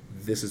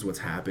 this is what's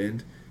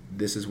happened,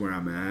 this is where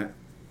I'm at,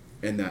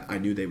 and that I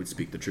knew they would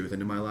speak the truth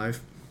into my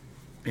life.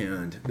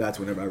 And that's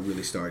whenever I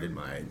really started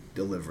my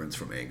deliverance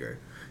from anger,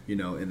 you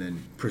know, and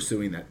then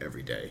pursuing that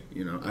every day.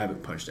 You know, I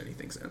haven't punched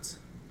anything since,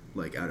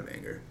 like, out of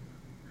anger.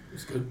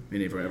 It's good. I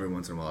mean, every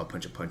once in a while I'll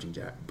punch a punching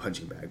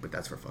bag, but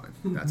that's for fun.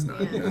 That's not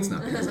because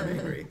I'm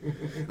angry.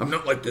 I'm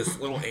not like this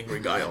little angry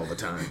guy all the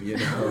time, you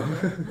know.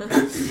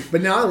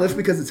 But now I lift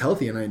because it's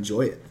healthy and I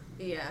enjoy it.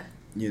 Yeah.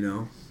 You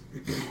know.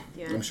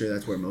 Yeah. I'm sure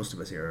that's where most of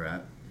us here are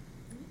at.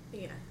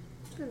 Yeah.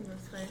 For the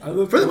most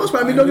part. For the most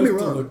part, I mean, don't get me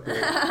wrong.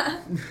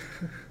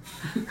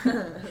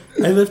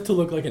 I live to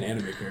look like an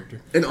anime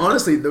character. And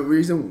honestly, the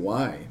reason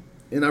why,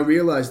 and I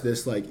realized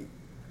this like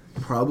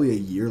probably a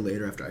year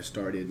later after I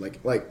started,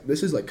 like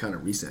this is like kind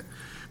of recent.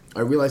 I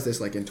realized this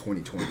like in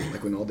 2020,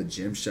 like when all the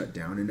gyms shut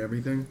down and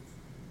everything.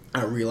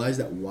 I realized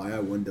that why I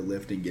wanted to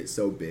lift and get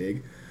so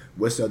big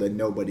was so that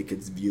nobody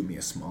could view me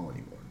as small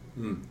anymore.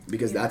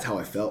 Because that's how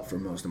I felt for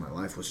most of my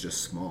life, was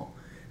just small.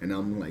 And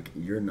I'm like,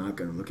 you're not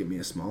gonna look at me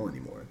as small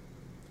anymore.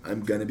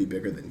 I'm gonna be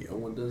bigger than you. No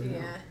one does.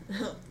 Yeah.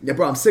 Yeah,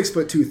 bro, I'm 6'2",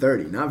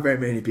 230. Not very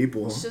many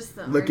people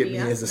look at me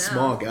as a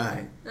small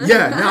guy.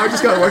 Yeah, now I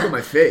just gotta work on my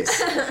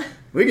face.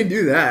 We can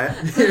do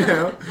that, you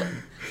know.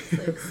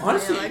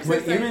 Honestly,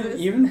 but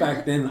even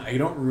back then, I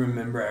don't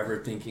remember ever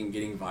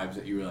getting vibes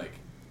that you were like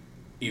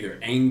either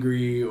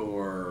angry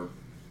or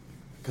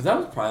because that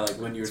was probably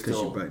like when you were Because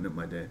still. you brighten up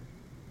my day.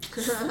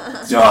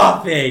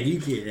 Stop it! You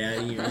get out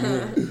of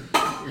here,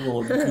 you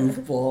little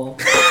goofball.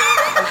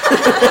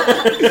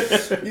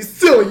 You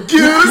silly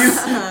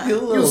goose!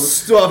 You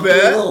stop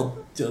it!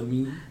 Little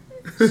dummy.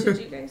 Should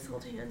you guys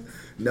hold hands?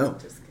 No.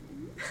 Just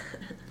kidding.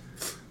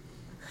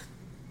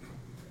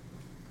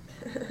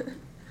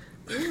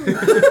 Ooh,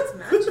 it's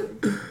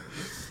matching.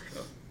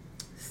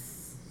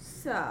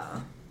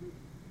 So,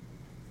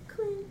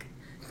 clink.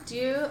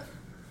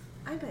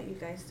 I bet you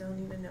guys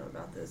don't even know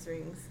about those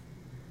rings.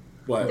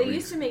 What? They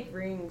used to make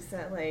rings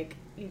that like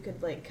you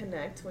could like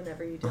connect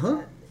whenever you did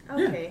Uh-huh. that.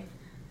 Okay.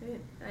 Yeah.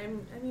 I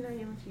am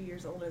a few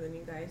years older than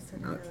you guys, so I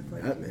don't Not know if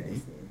like that you many.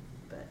 guys knew.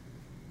 But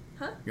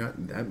You're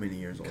not that many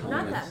years old.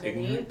 not that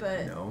many, ignorant?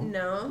 but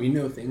No. We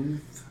know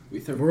things.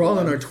 We're all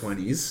in our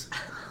 20s.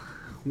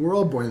 We're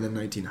all born in the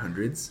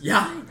 1900s. Yeah.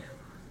 I know.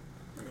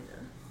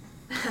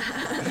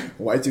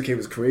 Y2K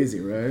was crazy,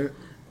 right?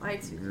 Why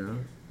too? You know?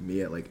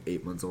 Me at like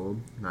 8 months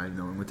old, not even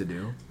knowing what to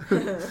do.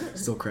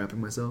 Still crapping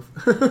myself.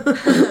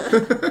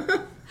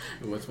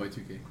 What's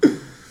Y2K?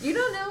 You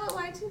don't know what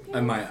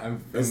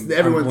Y2K is?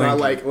 Everyone I'm thought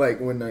blanking. like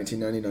when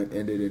 1999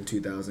 ended and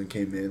 2000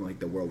 came in, like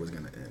the world was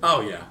gonna end.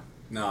 Oh yeah.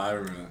 No, I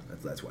remember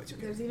that. That's Y2K.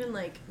 There's even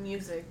like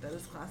music that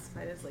is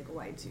classified as like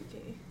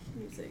Y2K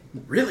music.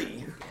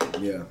 Really?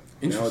 Yeah.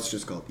 Now it's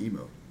just called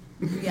emo.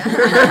 Yeah.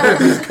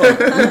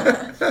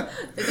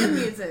 It's in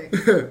music.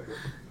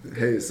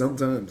 Hey,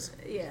 sometimes.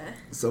 Yeah.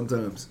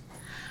 Sometimes.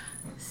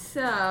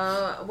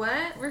 So,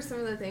 what were some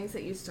of the things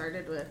that you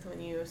started with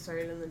when you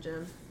started in the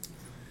gym?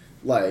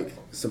 Like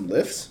some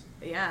lifts,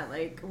 Yeah,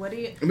 like what do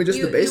you? I mean, just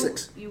the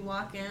basics. You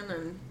walk in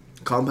and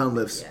compound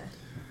lifts. yeah,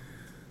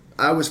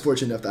 I was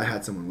fortunate enough that I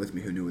had someone with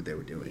me who knew what they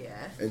were doing.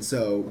 yeah. And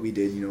so we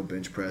did,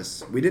 bench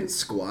press. We didn't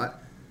squat.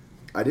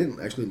 I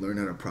didn't actually learn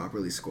how to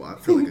properly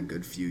squat for like a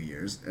good few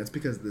years. That's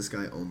because this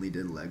guy only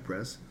did leg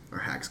press or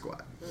hack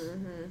squat.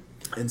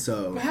 Mm-hmm. And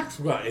so Hack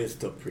squat is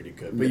still pretty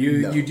good, but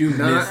No. you do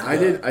miss. I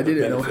didn't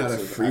know how to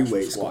benefits of free actual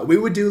weight squat. We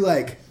would do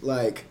like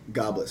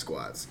goblet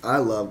squats. I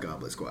love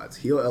goblet squats.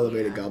 Heel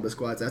elevated Yeah. goblet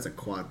squats. That's a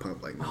quad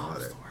pump like no Oh,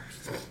 other.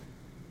 it's the worst.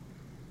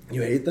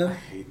 You hate I them?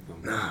 hate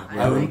them. Nah, I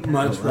I would like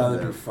much them. rather I love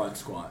do them. front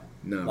squat.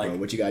 No, Like- bro.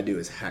 What you gotta do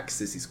is hack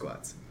sissy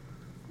squats.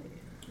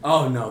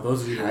 Oh no,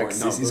 those are even Hack worse.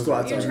 No, sissy those are-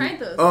 squats You are- tried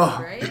those, Oh.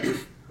 right?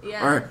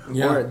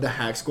 Yeah. Or the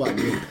hack squat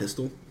me and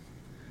pistol.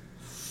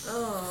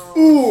 Oh.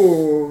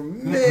 Ooh,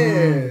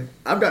 man.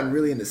 I've gotten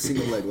really into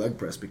single leg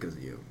press because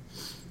of you.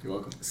 You're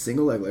welcome.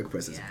 Single leg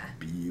press is Yeah.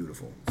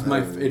 beautiful. It's I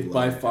it's love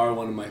by it. far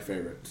one of my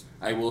favorites.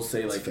 I will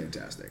say, It's like,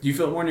 fantastic. do you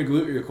feel it more in your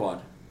glute or your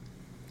quad?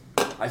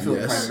 I feel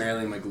it Yes.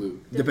 primarily in my glute.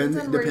 Depends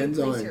on where depends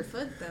you place on- your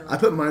foot, though. I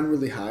put mine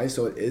really high,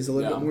 so it is a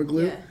little Yeah. bit more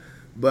glute. Yeah.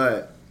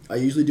 But I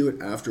usually do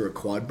it after a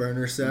quad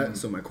burner set, Mhm.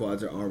 so my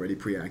quads are already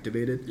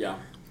pre-activated. Yeah.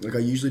 Like I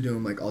usually do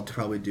them, like I'll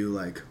probably do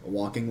like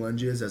walking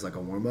lunges as like a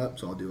warm up.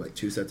 So I'll do like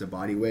 2 sets of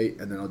body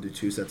weight, and then I'll do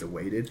 2 sets of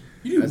weighted.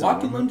 You do as a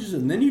walking warm-up. lunges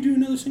and then you do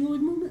another single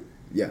leg movement?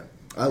 Yeah,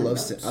 I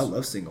Nuts.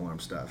 love single arm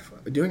stuff.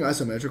 Doing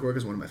isometric work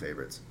is one of my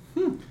favorites.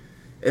 Hmm.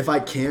 If I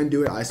can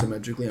do it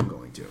isometrically, I'm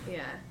going to.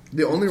 Yeah.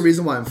 The only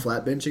reason why I'm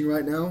flat benching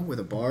right now with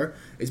a bar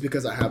is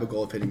because I have a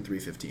goal of hitting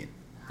 315.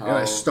 And I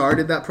How-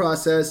 started that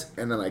process,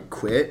 and then I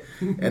quit,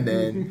 and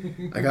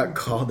then I got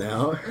called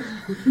out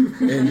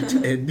in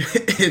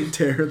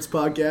Terrence's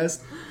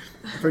podcast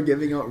for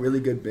giving out really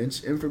good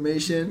bench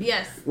information.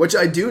 Yes. Which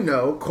I do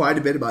know quite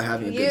a bit about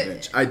having a good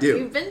bench. I do.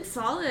 You've been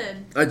solid.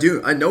 I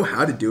do. I know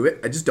how to do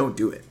it. I just don't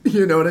do it.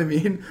 You know what I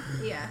mean?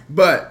 Yeah.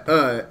 But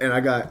and I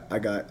got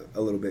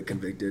a little bit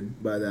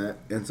convicted by that,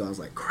 and so I was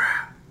like,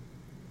 crap.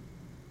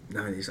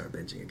 Now I need to start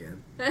benching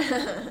again.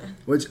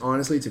 Which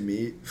honestly, to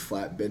me,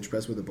 flat bench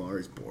press with a bar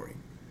is boring.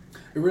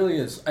 It really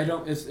is. I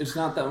don't. It's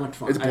not that much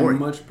fun. It's boring. I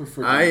much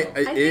prefer. I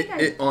dumbbell.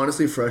 it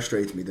honestly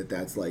frustrates me that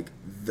that's like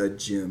the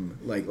gym,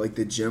 like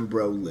the gym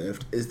bro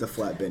lift is the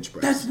flat bench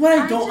press. That's what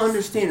I don't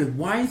understand is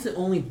why is it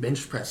only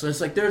bench press? So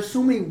it's like there's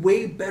so many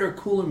way better,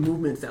 cooler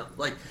movements that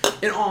like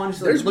in all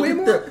honesty, There's like, way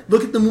more.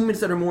 look at the movements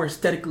that are more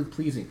aesthetically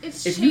pleasing.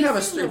 It's if you have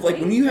chasing the like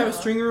when you have a weight,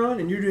 stringer on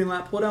and you're doing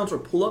lat pull downs or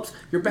pull ups,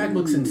 your back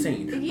looks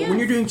insane. But Yes. when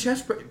you're doing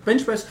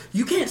bench press,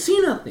 you can't see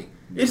nothing.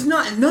 It's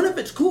not none of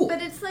it's cool.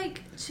 But it's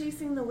like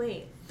chasing the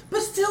weight.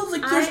 But still,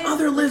 like there's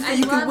other lifts that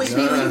you can love weight. You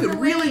chasing could the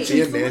really weight. Be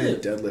chase a the man and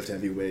lift. deadlift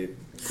heavyweight.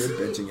 Quit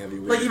benching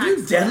heavyweight.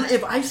 Like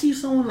if I see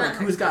someone like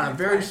who's got a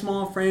very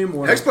small frame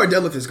or Hex bar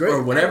deadlift is great.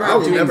 or whatever, I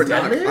will doing never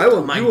knock.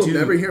 deadlift, You will dude.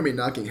 never hear me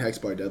knocking hex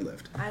bar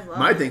deadlift. I love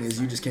My it. thing is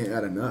you just can't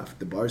add enough.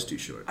 The bar's too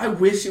short. I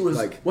wish it was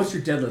Like, like what's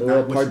your deadlift? the little Not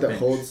what's part your that bench.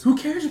 holds- Who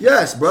cares?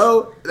 Yes,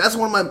 bro. That's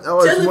one of my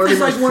Deadlift is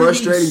like one of the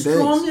frustrating things.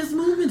 strongest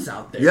movements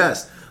out there.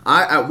 Yes,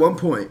 I at one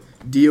point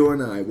Dio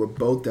and I were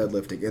both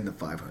deadlifting in the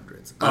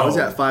 500s. I was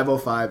Oh. at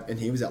 505 and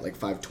he was at like Is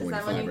that when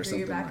 525 you or threw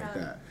your something back like up?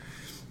 that.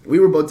 We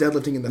were both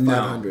deadlifting in the No.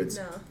 500s.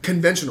 No.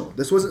 Conventional.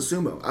 This wasn't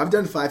sumo. I've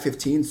done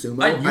 515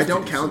 sumo. I used I to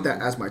don't do count sumo.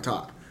 that as my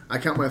top. I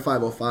count my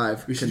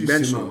 505 We should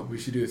conventional. do sumo. We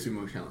should do a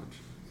sumo challenge.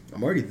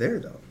 I'm already there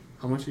though.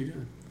 How much are you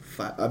doing?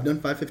 I've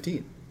done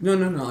 515. No.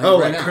 Like Oh,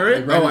 right like now, current?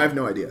 like right Oh, now. I have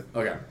no idea.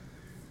 Okay.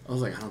 I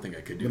was like, I don't think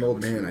I could do. I'm an that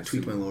old much man. I sumo.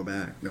 tweaked my lower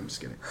back. No, I'm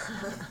just kidding.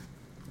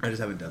 I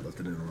just haven't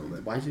deadlifted in a little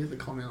bit. Why'd you have to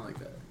call me out like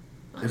that?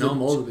 I know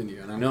I'm older than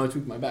you, and I know I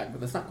tweaked my back,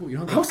 but that's not cool. You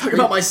don't. I was talking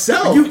about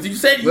myself. You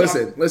said you.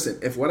 Listen.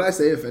 If what I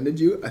say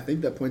offended you, I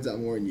think that points out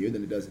more in you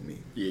than it does in me.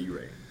 Yeah, you're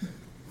right.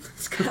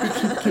 It's gonna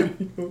keep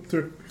getting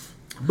older.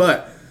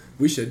 But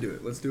we should do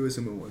it. Let's do a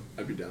sumo one.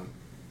 I'd be down.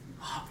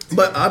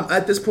 But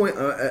at this point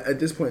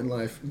in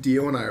life,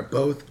 Dio and I are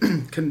both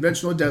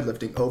conventional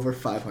deadlifting over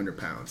 500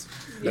 pounds.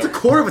 That's a Yeah.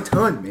 quarter of a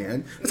ton,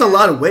 man. That's a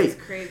lot of weight.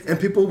 It's crazy. And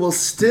people will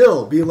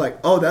still be like,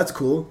 "Oh, that's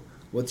cool.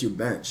 What's your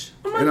bench?"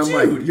 I'm like, And I'm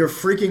dude. like, "Your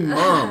freaking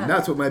mom.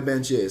 That's what my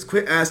bench is.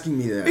 Quit asking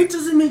me that." It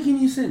doesn't make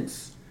any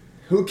sense.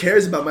 Who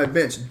cares about my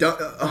bench?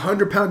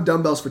 100-pound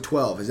dumbbells for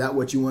 12. Is that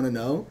what you want to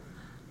know?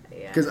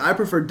 Yeah. Because I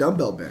prefer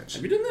dumbbell bench.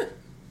 Have you done that?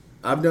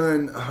 I've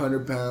done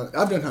 100 pounds.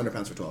 I've done 100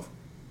 pounds for 12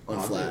 on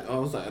Oh, flat. I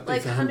was like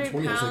Like 100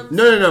 120. I was like, pounds?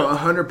 No.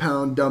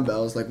 100-pound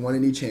dumbbells, like one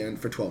in each hand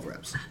for 12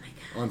 reps.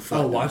 On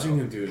flat. oh, watching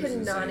dumbbell. him do it is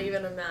Could not insane.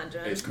 even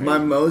imagine. It's crazy. My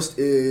most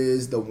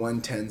is the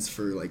 110s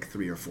for like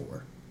 3 or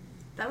 4.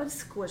 That would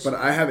squish. But me.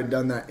 I haven't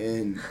done that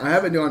I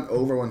haven't gone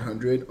over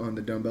 100 on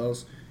the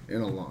dumbbells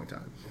in a long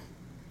time.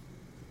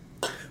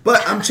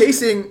 But I'm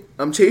chasing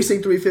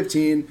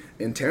 315,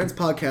 and Terrence's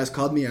podcast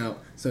called me out,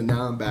 so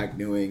now I'm back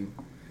doing.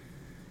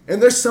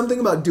 And there's something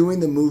about doing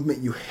the movement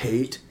you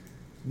hate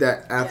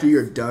that after Yes.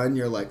 you're done,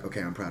 you're like,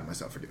 okay, I'm proud of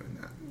myself for doing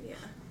that.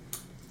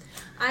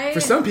 Yeah. For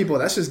some people,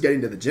 that's just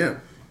getting to the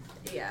gym.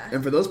 Yeah.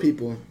 And for those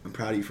people, I'm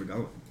proud of you for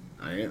going.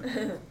 I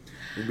am.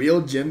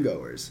 Real gym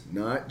goers,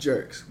 not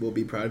jerks, will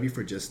be proud of you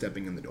for just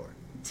stepping in the door.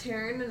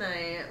 Taryn and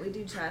I, we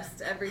do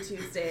chest every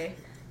Tuesday,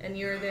 and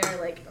you were there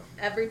like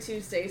every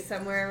Tuesday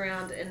somewhere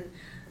around, and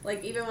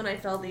like even when I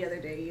fell the other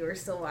day, you were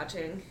still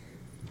watching.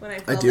 When I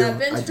fell that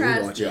bench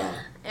press, watch it.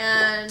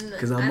 and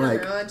 'Cause I'm I don't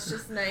like- know, it's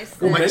just nice.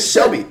 Oh my, that-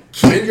 Shelby,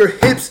 keep your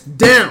hips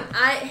down.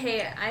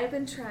 I've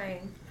been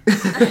trying.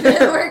 I've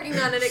been working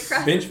on it. It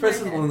crosses Bench press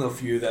is my one head. of the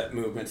few that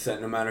movements that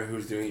no matter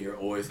who's doing it, you're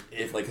always,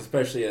 if like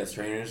especially as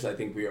trainers, I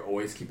think we are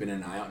always keeping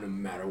an eye out no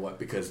matter what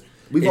because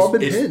We've it's- all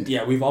been it's- pinned.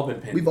 Yeah, we've all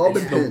been pinned. We've all It's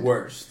been the pinned.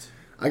 worst.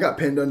 I got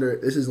pinned under.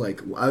 This is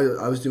like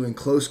I was doing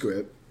close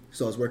grip,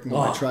 so I was working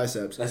on my Oh,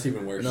 triceps, That's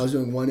even worse. and I was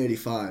doing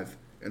 185,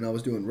 and I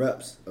was doing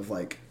reps of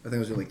like I think I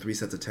was doing like 3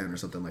 sets of 10 or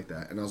something like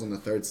that, and I was on the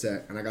 3rd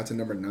set, and I got to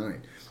number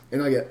 9,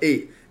 and I get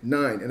 8,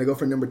 9, and I go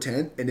for number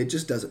 10, and it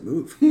just doesn't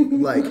move.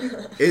 Like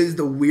it is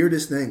the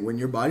weirdest thing when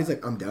your body's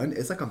like I'm done.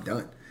 It's like I'm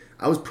done.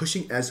 I was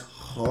pushing as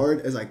hard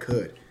as I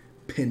could,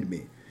 pinned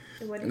me,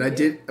 What and do I you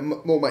do?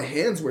 did. Well, my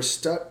hands were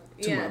stuck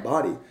to Yeah. my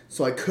body,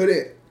 so I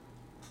couldn't.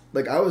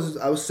 Like I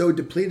was so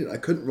depleted, I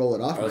couldn't roll it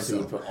off I was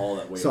going myself. to put all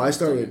that weight. So on I his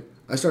started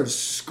stomach.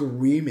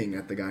 screaming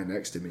at the guy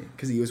next to me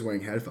because he was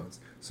wearing headphones.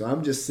 So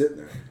I'm just sitting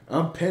there.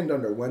 I'm pinned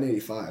under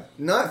 185,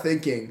 not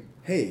thinking,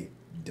 "Hey,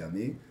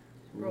 dummy,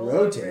 Roll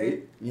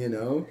rotate," you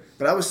know.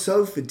 But I was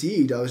so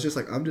fatigued. I was just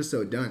like, "I'm just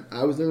so done."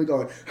 I was literally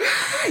going,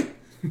 "Hey!"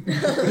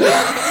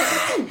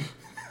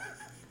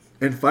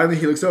 And finally,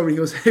 he looks over and he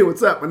goes, "Hey,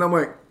 what's up?" And I'm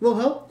like, "Little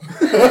help?"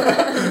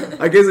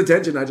 I get his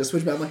attention. I just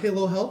switch back. I'm like, "Hey,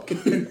 little help?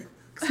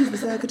 Excuse me,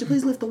 sir. Could you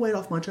please lift the weight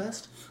off my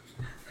chest?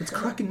 It's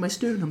cracking my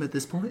sternum at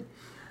this point."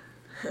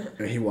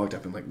 And he walked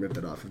up and like ripped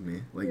it off of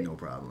me, like no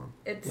problem.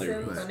 It's Like,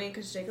 so but- funny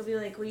because Jake will be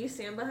like, "Will you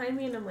stand behind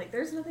me?" And I'm like,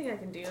 "There's nothing I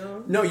can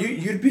do." No,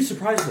 you'd be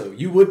surprised though.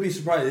 You would be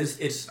surprised.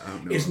 It's I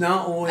don't know. it's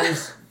not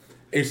always.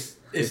 It's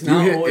If not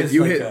you hit, always if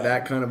you like hit a-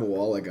 that kind of a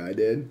wall like I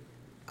did,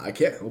 I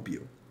can't help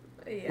you.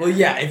 Yeah. Well,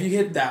 yeah, if you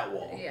hit that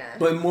wall. Yeah.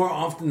 But more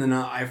often than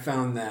not, I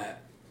found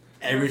that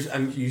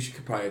you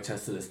could probably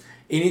attest to this.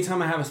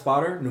 Anytime I have a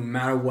spotter, no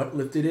matter what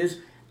lift it is,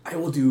 I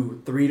will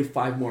do 3 to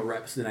 5 more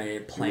reps than I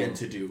planned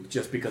to do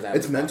just because I have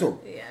It's a spotter.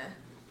 mental. Yeah.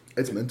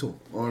 It's mental.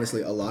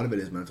 Honestly, a lot of it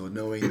is mental.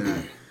 Knowing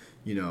that,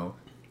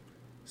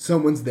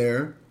 someone's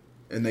there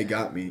and they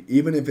got me.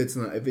 Even if it's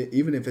not.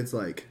 Even if it's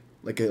like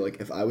Like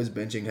if I was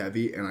benching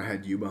heavy and I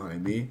had you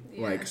behind me,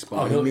 like Oh,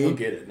 spotting me, he'll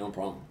get it. No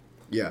problem.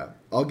 yeah,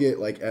 I'll get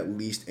like at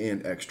least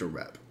an extra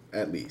rep.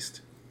 At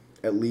least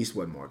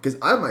one more. Because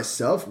I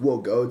myself will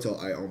go till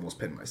I almost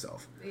pin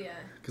myself. Yeah.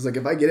 Because like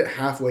if I get it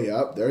halfway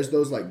up, there's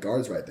those like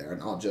guards right there,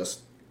 and I'll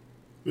just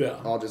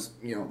Yeah.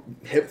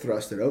 hip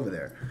thrust it over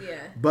there. Yeah.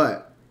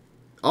 But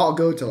I'll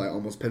go till I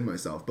almost pin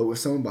myself. But with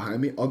someone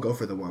behind me, I'll go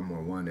for the one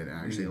more one and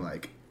actually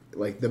like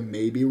the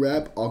maybe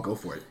rep, I'll go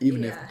for it,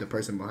 even if the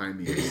person behind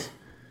me is.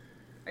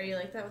 Are you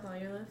like that with all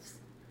your lifts?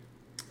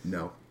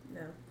 No.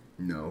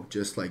 No.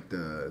 Just like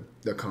the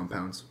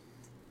compounds.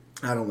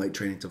 I don't like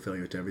training to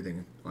failure to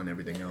everything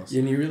else. Yeah,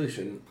 and you really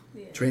shouldn't.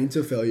 Yeah. Training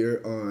to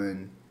failure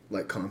on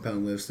like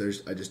compound lifts,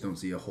 I just don't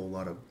see a whole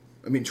lot of.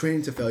 I mean,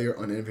 training to failure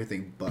on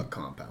everything but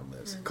compound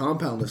lifts. Mm-hmm.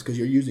 Compound lifts because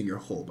you're using your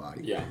whole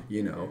body. Yeah.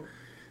 You know,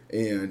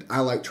 and I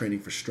like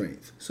training for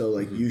strength. So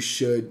like you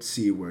should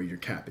see where your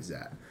cap is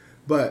at.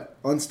 But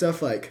on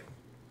stuff like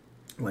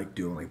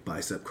doing like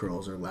bicep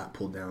curls or lat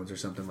pull downs or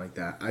something like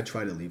that, I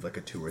try to leave like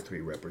a 2 or 3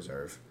 rep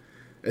reserve.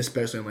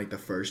 Especially on like the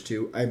first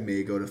 2. I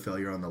may go to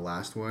failure on the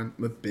last one.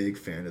 I'm a big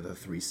fan of the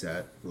 3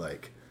 set,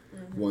 like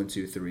 1,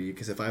 2, 3.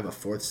 Because if I have a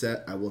 4th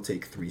set, I will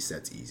take 3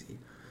 sets easy.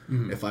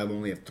 If I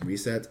only have 3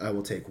 sets, I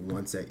will take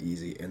 1 set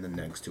easy, and the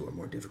next 2 are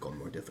more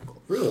difficult.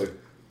 Really?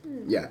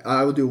 Yeah,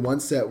 I will do 1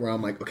 set where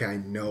I'm like, okay, I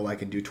know I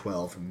can do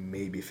 12,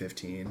 maybe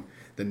 15.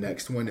 The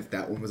next one, if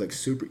that one was like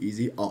super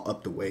easy, I'll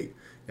up the weight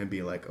and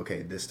be like,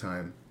 okay, this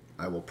time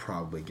I will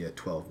probably get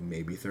 12,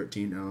 maybe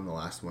 13. And on the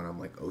last one, I'm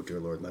like, oh dear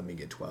Lord, let me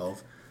get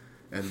 12.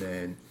 And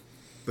then,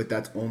 but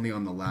that's only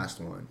on the last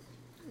one.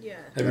 Yeah.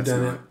 Have That's you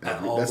done not it at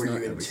every- all that's where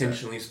not you every set.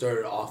 intentionally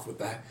started off with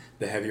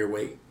the heavier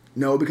weight?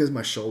 No, because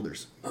my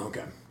shoulders.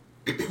 Okay.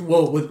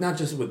 Well, with not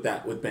just with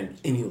that, with bench,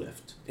 any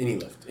lift,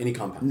 any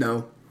compound.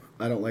 No,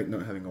 I don't like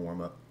not having a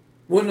warm up.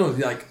 Well, no,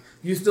 like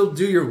you still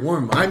do your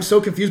warm up. I'm so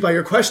confused by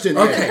your question.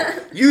 Okay.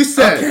 Ed. You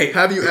said, Okay.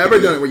 have you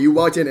ever done it where you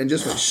walked in and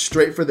just went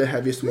straight for the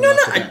heaviest one? No, off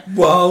no. the bat?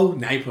 Whoa!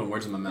 Now you're putting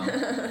words in my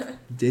mouth.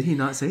 Did he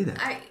not say that?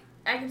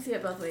 I can see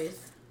it both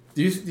ways.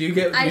 Do you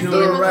get? I You see know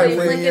it what both right ways.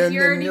 way Like if in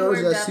you're the already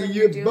nose, warmed I up see and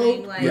your you're doing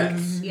boat. like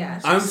Yes.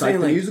 yeah. I'm Psych saying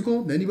the like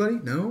musical? Anybody?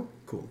 No?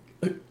 Cool.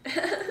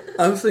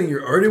 I'm saying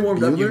you're already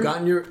warmed up. Bueller? You've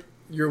gotten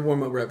your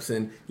warm up reps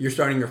in. You're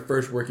starting your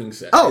first working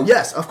set. Oh,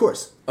 yes, of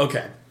course.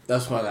 Okay,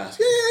 that's what I asked.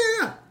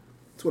 Yeah.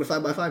 That's what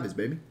a 5x5 is,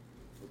 baby.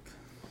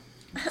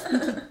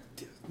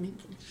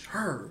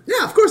 Sure.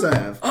 Yeah, of course I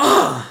have.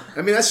 I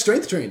mean, that's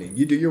strength training.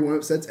 You do your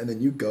warm-up sets, and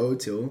then you go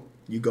till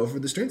you go for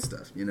the strength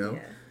stuff, you know?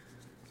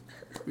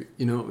 Yeah.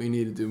 You know what we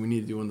need to do? We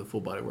need to do one of the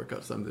full body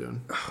workouts I'm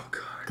doing. Oh,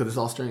 God. Because it's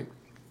all strength.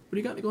 What do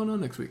you got going on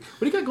next week? What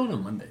do you got going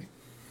on Monday?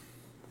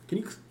 Can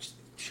you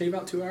shave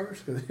out 2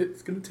 hours? Because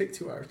it's going to take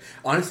 2 hours.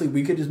 Honestly,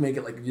 we could just make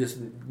it like just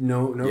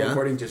no Yeah?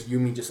 recording, just you,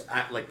 me, just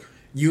act like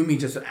you, me,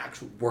 just an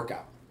actual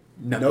workout.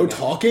 Nothing No else.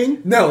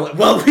 talking? No,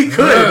 well, we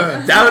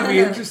could. That would be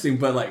interesting,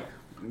 but like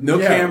no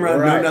Yeah, camera,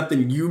 right. no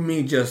nothing. You,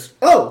 me, just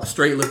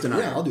straight lifting.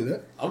 Yeah, I'll do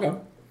that. Okay.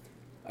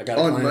 I got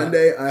On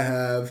Monday, I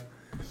have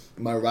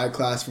my ride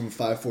class from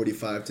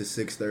 5:45 to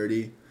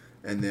 6:30,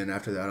 and then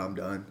after that, I'm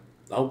done.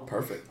 Oh,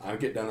 perfect. I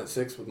get done at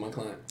 6 with my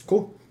client.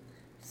 Cool.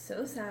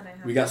 So sad I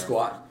have. We got to-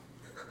 squat.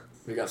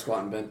 We got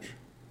squat and bench.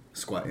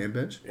 Squat and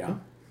bench? Yeah.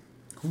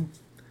 Cool.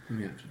 Let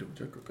me actually double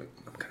check real quick.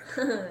 I'm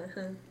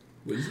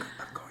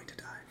going to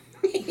die.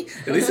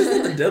 At least it's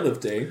not the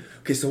deadlift day.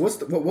 Okay, so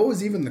what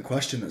was even the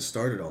question that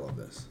started all of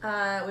this?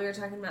 We were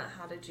talking about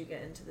how did you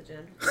get into the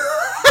gym?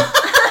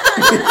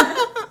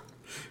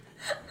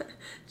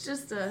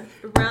 Just a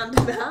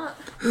roundabout.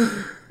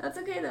 That's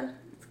okay though.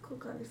 It's a cool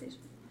conversation.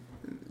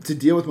 To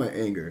deal with my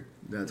anger,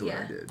 that's what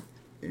I Yeah. did.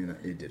 And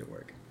it didn't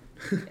work.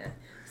 Yeah.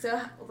 So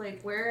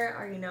like, where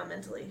are you now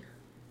mentally?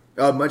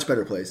 A much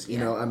better place. You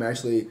know, I'm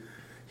actually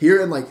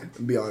here in like,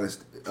 to be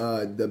honest,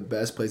 the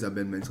best place I've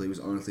been mentally was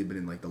honestly been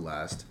in like the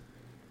last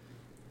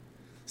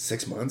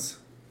 6 months.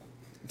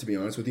 To be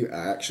honest with you,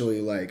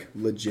 actually like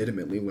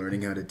legitimately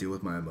learning how to deal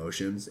with my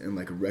emotions and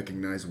like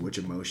recognize which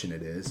emotion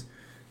it is.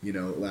 You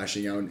know,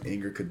 lashing out in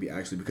anger could be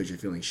actually because you're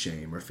feeling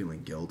shame or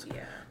feeling guilt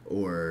Yeah.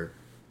 or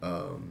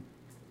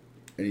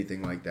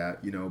anything like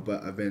that, you know,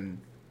 but I've been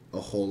a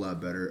whole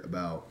lot better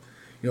about,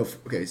 you know,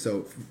 okay,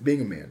 so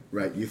being a man,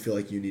 right, you feel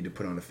like you need to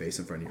put on a face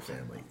in front of your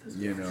family,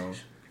 you know,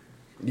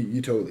 you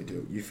totally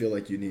do. You feel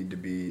like you need to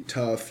be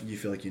tough, you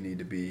feel like you need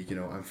to be, you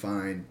know, I'm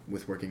fine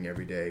with working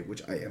every day,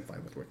 which I am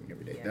fine with working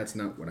every day. Yeah. That's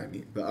not what I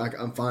mean, but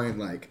I'm fine,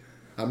 like,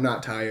 I'm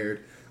not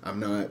tired,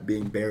 I'm not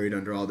being buried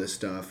under all this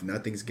stuff,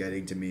 nothing's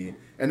getting to me,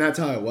 and that's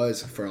how I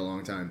was for a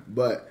long time,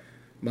 but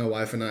my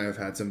wife and I have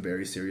had some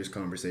very serious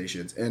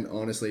conversations, and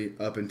honestly,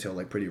 up until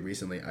like pretty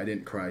recently, I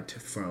didn't cry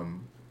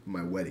from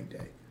my wedding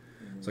day.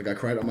 So like I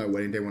cried on my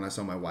wedding day when I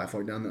saw my wife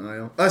walk down the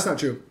aisle. That's not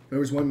true. There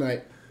was one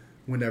night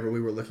whenever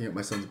we were looking at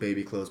my son's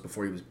baby clothes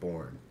before he was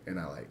born, and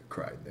I like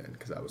cried then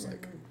because I was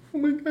like, oh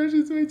my gosh,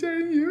 it's my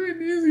tiny you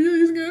and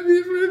he's gonna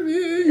be for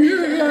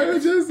me. Yeah, I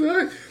was just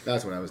like,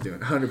 that's what I was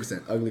doing.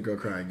 100% ugly girl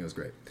crying. It was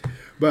great,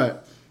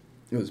 but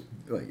it was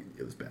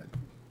bad.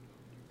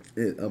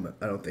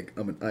 I don't think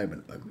I'm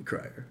an ugly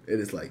crier. It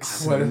is like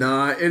What?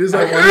 snot. It is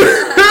like,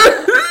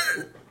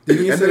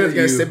 Didn't you and say then it's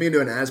gonna you, send me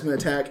into an asthma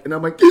attack, and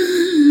I'm like,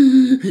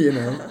 you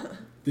know,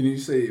 Didn't you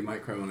say you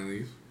might cry when I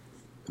leave?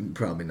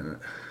 probably not.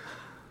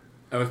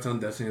 I was telling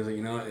Destiny, I was like,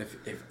 you know what,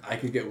 if I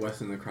could get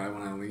Weston to cry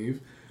when I leave,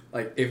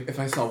 like, if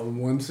I saw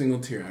one single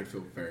tear, I'd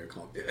feel very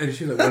calm. And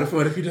she's like,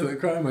 what if he doesn't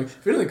cry? I'm like,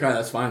 if he doesn't cry,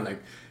 that's fine.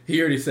 Like, he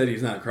already said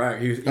he's not a crier.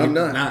 He's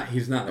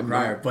not a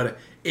crier. Not. But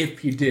if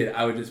he did,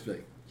 I would just be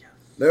like, yes.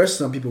 There are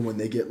some people when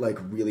they get like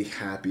really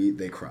happy,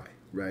 they cry,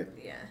 right?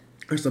 Yeah.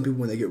 There's some people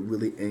when they get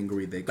really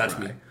angry, they cry. That's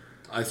me.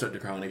 I start to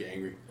cry when I get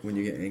angry. When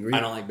you get angry, I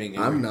don't like being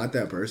angry. I'm not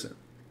that person.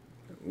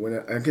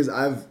 Because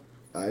I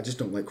just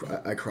don't like cry.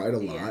 I cried a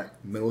lot. Yeah.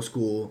 Middle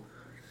school,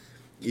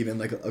 even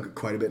like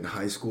quite a bit in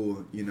high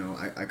school. You know,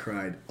 I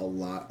cried a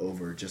lot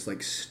over just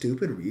like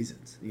stupid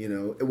reasons. You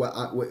know, what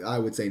I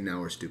would say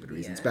now are stupid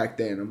reasons. Yeah. Back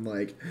then, I'm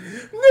like,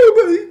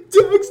 nobody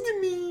talks to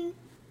me.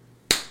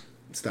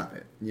 Stop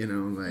it. You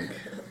know, like,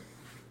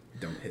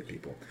 don't hit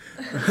people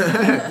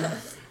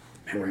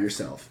or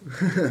yourself.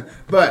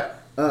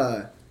 But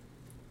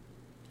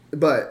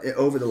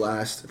over the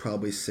last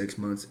probably 6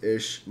 months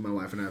ish, my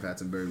wife and I have had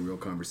some very real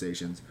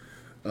conversations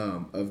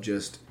of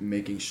just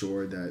making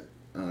sure that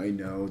I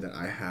know that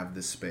I have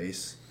the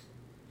space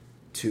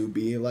to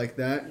be like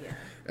that,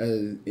 Yeah.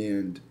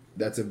 and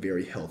that's a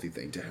very healthy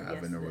thing to have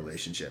Yes, in a it is.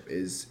 relationship.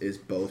 Is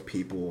both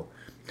people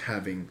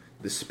having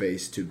the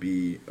space to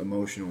be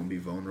emotional and be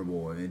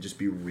vulnerable and just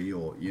be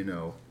real. You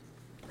know,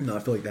 no, I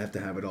feel like they have to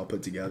have it all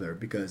put together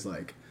because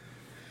like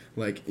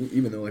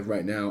even though like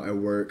right now I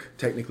work,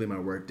 technically my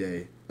work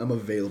day, I'm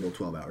available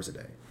 12 hours a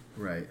day,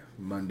 right?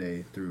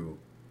 Monday through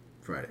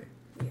Friday.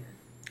 Yeah.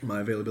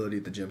 My availability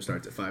at the gym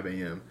starts at 5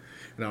 a.m.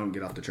 and I don't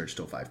get off to church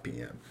till 5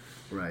 p.m.,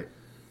 right?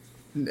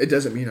 It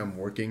doesn't mean I'm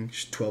working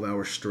 12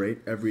 hours straight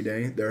every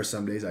day. There are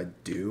some days I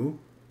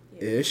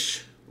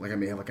do-ish. Like I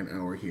may have like an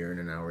hour here and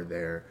an hour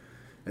there.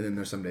 And then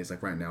there's some days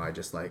like right now I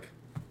just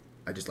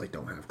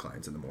don't have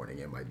clients in the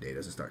morning and my day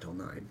doesn't start till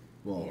 9.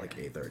 Well, Yeah. like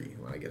 8:30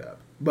 when I get up.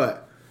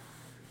 But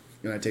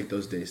and I take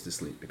those days to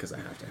sleep because I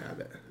have to have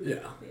it. Yeah.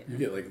 Yeah. You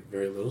get like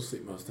very little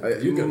sleep most of the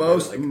time. You go to bed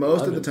Most at, like, of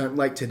the 11. time,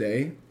 like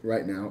today,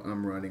 right now,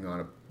 I'm running on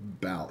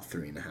about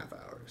 3.5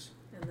 hours.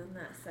 And then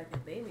that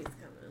second baby's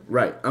coming.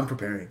 Right, I'm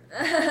preparing.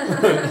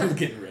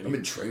 Getting ready. I'm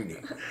in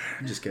training.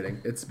 Just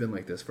kidding. It's been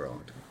like this for a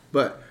long time.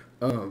 But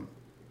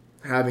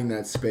having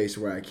that space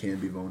where I can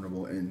be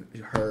vulnerable and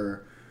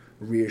her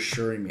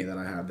reassuring me that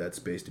I have that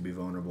space to be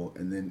vulnerable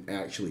and then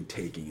actually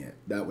taking it.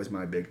 That was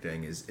my big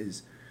thing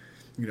is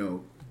you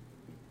know,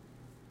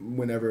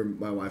 whenever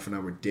my wife and I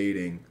were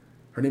dating,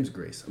 her name's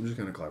Grace. I'm just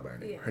going to call her by her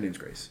name. Yeah. Her name's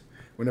Grace.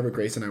 Whenever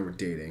Grace and I were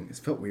dating, it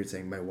felt weird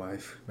saying my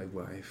wife, you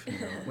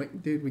know,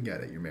 like, dude, we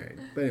got it, you're married.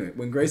 But anyway,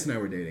 when Grace and I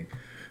were dating,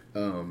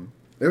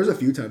 there was a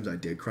few times I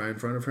did cry in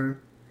front of her,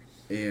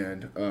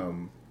 and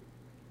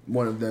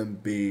one of them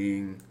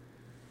being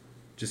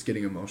just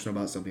getting emotional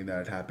about something that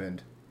had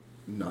happened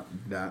not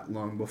that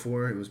long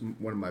before. It was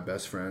one of my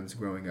best friends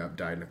growing up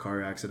died in a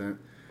car accident,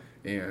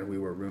 and we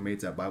were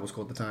roommates at Bible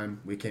school at the time.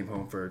 We came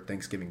home for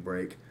Thanksgiving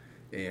break,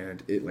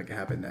 and it like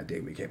happened that day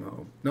we came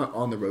home. Not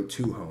on the road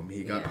to home.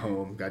 He got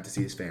home, got to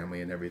see his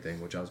family and everything,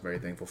 which I was very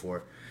thankful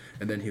for.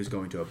 And then he was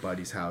going to a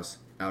buddy's house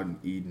out in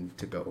Eden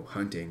to go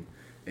hunting,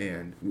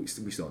 and we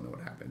still don't know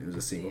what happened. It was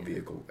a single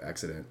vehicle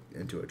accident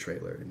into a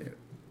trailer, and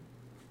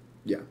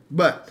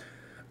But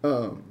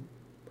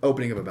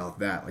opening up about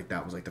that, like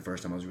that was like the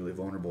first time I was really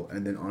vulnerable.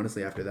 And then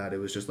honestly, after that, it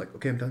was just like,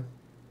 okay, I'm done.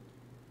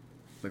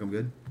 Like I'm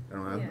good. I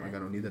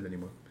don't need that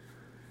anymore.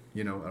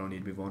 You know, I don't need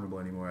to be vulnerable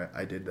anymore.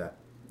 I did that,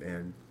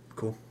 and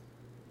cool.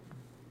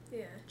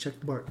 Yeah. Check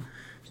the bark.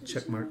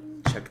 Check mark.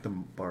 Check the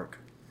bark.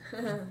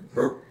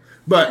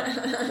 But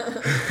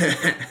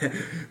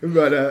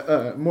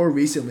more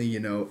recently, you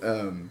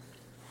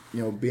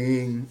know,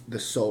 being the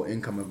sole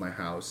income of my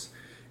house,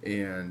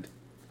 and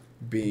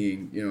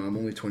being, you know, I'm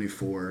only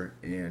 24,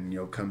 and you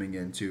know, coming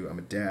into, I'm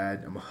a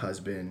dad, I'm a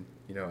husband,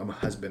 you know, I'm a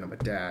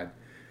dad,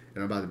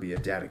 and I'm about to be a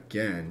dad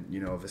again, you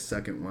know, of a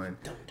second one,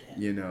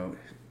 you know,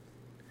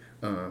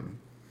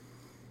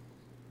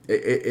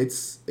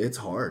 it's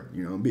hard,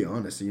 you know, be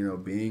honest, you know,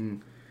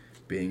 being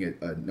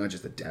a not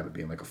just a dad, but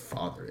being like a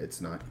father,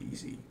 it's not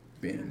easy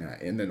being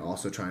that, and then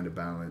also trying to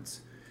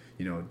balance,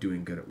 you know,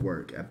 doing good at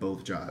work at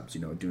both jobs,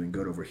 you know, doing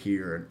good over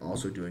here and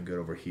also doing good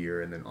over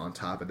here, and then on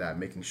top of that,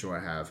 making sure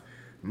I have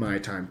my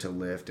time to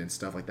lift and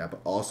stuff like that, but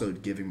also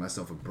giving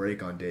myself a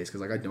break on days,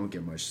 because like I don't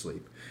get much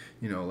sleep,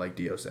 you know, like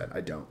Dio said,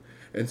 I don't.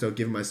 And so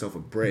giving myself a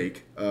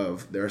break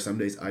of, there are some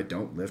days I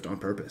don't lift on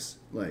purpose,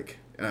 like,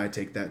 and I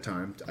take that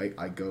time,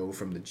 I go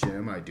from the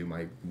gym, I do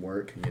my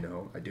work, you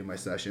know, I do my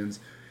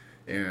sessions,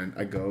 and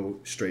I go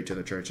straight to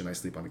the church and I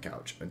sleep on the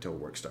couch until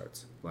work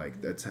starts.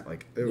 Like, that's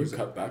like, it was, You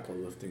cut back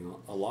on lifting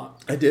a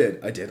lot. I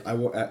did. I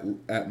will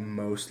at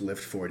most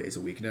lift 4 days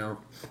a week now.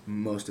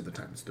 Most of the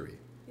time it's 3.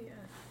 Yeah.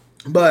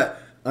 But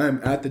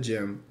I'm at the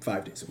gym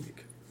 5 days a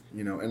week.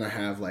 you know, and I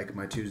have like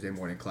my Tuesday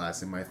morning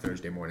class and my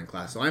Thursday morning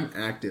class. So I'm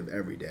active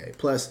every day.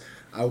 Plus,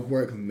 I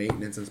work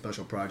maintenance and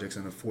special projects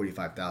in a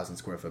 45,000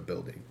 square foot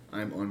building.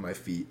 I'm on my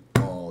feet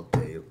all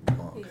day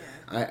long. Yeah.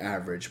 I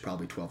average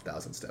probably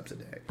 12,000 steps a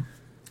day.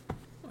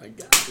 I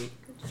got it.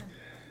 Good job.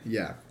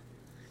 Yeah.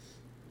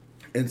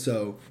 And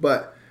so,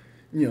 but,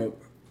 you know,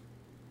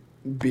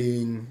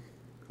 being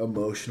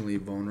emotionally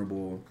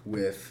vulnerable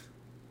with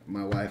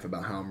my wife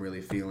about how I'm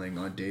really feeling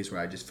on days where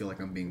I just feel like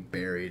I'm being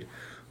buried,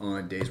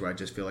 on days where I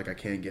just feel like I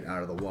can't get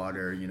out of the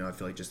water, you know, I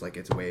feel like just like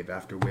it's wave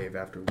after wave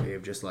after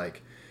wave, just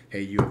like,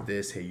 hey, you have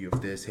this, hey, you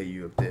have this, hey,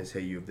 you have this, hey,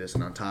 you have this,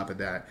 and on top of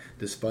that,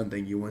 this fun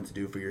thing you want to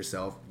do for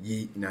yourself,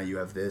 now you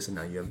have this, and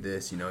now you have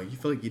this, you know, you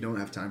feel like you don't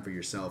have time for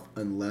yourself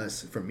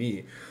unless, for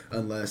me,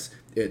 unless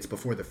it's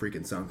before the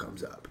freaking sun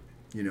comes up,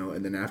 you know,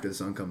 and then after the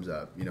sun comes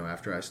up, you know,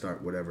 after I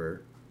start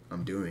whatever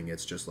I'm doing,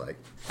 it's just like,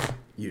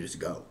 you just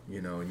go,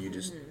 you know, and you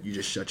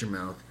just shut your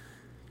mouth,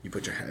 you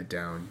put your head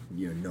down,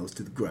 you know, nose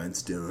to the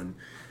grindstone,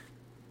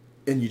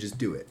 and you just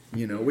do it,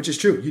 you know, which is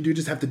true. You do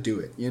just have to do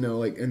it, you know,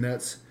 like, and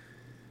that's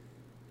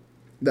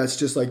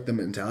just like the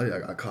mentality I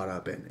got caught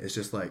up in. It's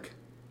just like,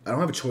 I don't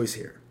have a choice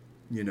here,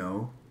 you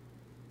know.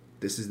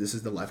 This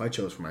is the life I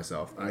chose for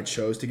myself. I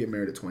chose to get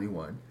married at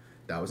 21.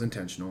 That was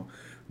intentional.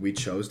 We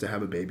chose to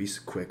have a baby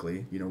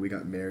quickly. You know, we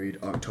got married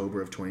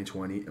October of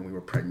 2020, and we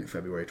were pregnant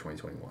February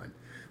 2021.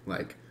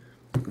 Like,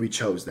 we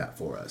chose that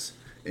for us.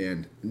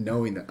 And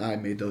knowing that I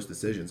made those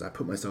decisions, I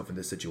put myself in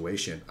this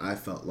situation, I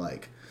felt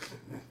like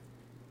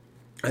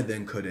I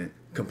then couldn't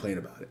complain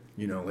about it.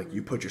 You know, like,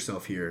 you put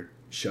yourself here,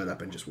 shut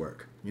up and just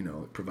work. You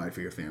know, provide for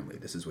your family.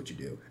 This is what you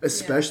do.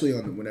 Especially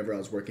on whenever I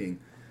was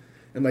working,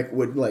 and like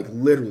would like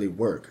literally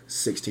work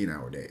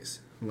 16-hour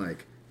days.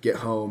 Like, get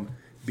home,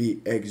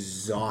 be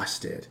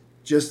exhausted,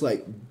 just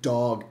like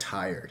dog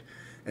tired,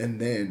 and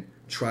then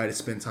try to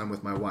spend time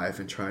with my wife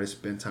and try to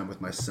spend time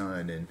with my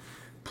son and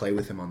play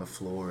with him on the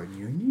floor,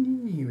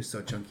 and he was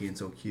so chunky and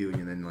so cute,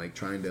 and then like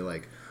trying to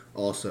like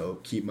also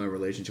keep my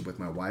relationship with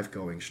my wife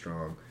going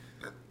strong.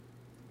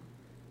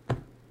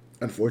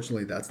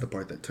 Unfortunately, that's the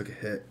part that took a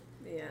hit.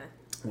 Yeah.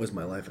 Was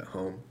my life at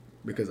home,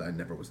 because I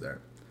never was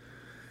there.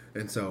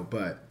 And so,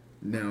 but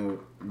now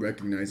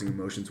recognizing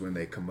emotions when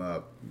they come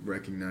up,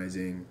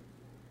 recognizing,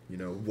 you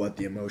know, what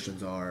the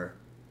emotions are,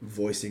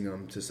 voicing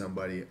them to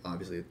somebody,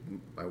 obviously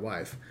my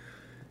wife,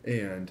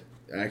 and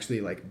actually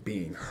like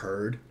being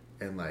heard,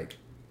 and like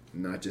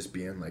not just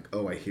being like,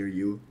 oh, I hear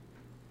you,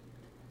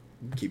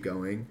 keep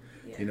going.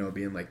 Yeah. You know,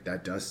 being like,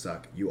 that does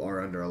suck. You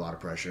are under a lot of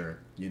pressure.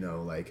 You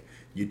know, like,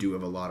 you do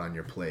have a lot on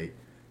your plate,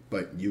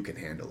 but you can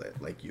handle it.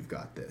 Like, you've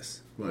got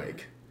this.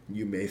 Like,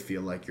 you may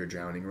feel like you're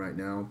drowning right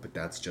now, but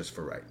that's just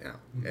for right now.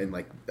 Mm-hmm. And,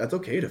 like, that's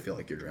okay to feel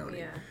like you're drowning.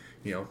 Yeah.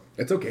 You know,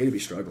 it's okay to be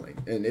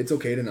struggling. And it's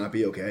okay to not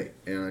be okay.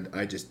 And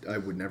I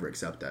would never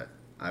accept that.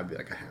 I'd be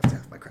like, I have to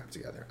have my crap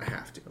together. I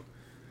have to.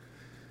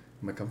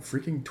 I'm like, I'm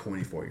freaking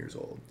 24 years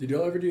old. Did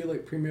y'all ever do,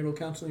 like, premarital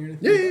counseling or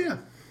anything? Yeah.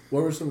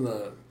 What were some of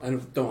the... I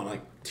don't want to,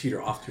 like,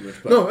 teeter off too much,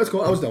 but... No, that's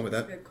cool. I was done with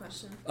that. That's a good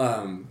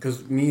question.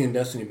 Because me and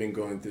Destiny have been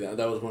going through that.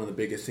 That was one of the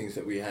biggest things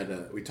that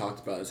we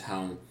talked about, is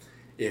how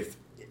if...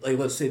 Like,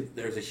 let's say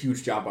there's a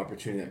huge job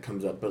opportunity that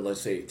comes up, but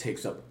let's say it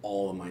takes up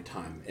all of my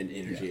time and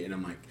energy. Yeah. And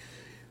I'm like...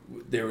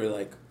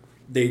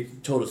 They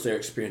told us their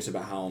experience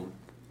about how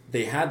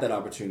they had that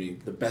opportunity,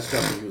 the best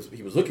job that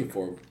he was looking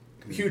for,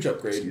 huge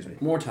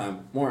upgrade, more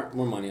time, more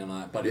money on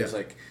that, but it was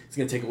like, it's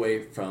going to take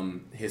away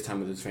from his time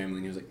with his family,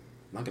 and he was like,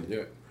 I'm not going to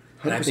do it.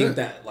 100%. And I think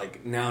that,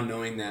 like, now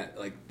knowing that,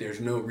 like, there's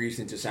no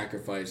reason to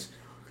sacrifice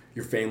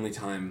your family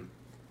time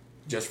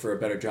just for a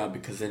better job,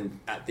 because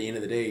then at the end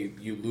of the day,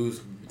 you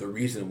lose the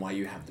reason why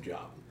you have the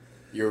job.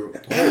 Your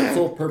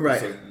whole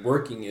purpose of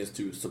working is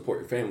to support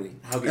your family.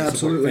 How can you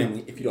support your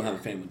family if you don't have a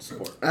family to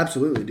support?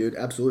 Absolutely, dude.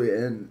 Absolutely.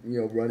 And, you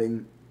know,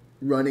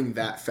 running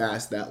that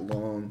fast, that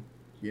long,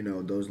 you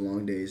know, those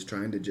long days,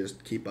 trying to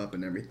just keep up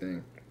and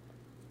everything.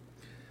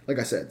 Like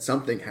I said,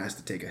 something has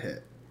to take a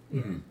hit.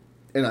 Mm-hmm.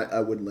 And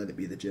I wouldn't let it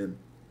be the gym.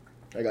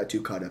 I got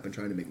too caught up in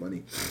trying to make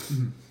money.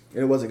 Mm-hmm.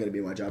 And it wasn't going to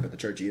be my job at the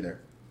church either.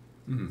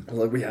 Mm-hmm.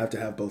 Like, we have to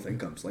have both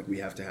incomes. Like, I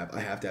have to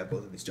have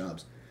both of these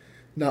jobs.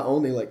 Not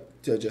only,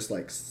 like, to just,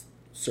 like,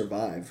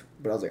 survive,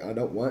 but I was like, I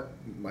don't want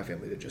my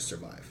family to just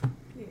survive.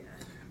 Yeah.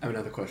 I have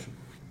another question.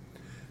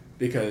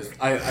 Because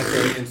I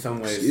feel like in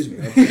some ways... Excuse me.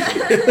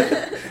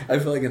 I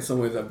feel like in some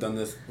ways I've done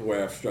this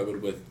where I've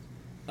struggled with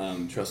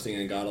trusting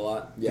in God a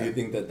lot. Yeah. Do you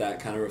think that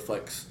kind of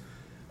reflects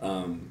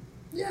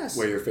yes.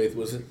 where your faith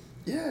was in?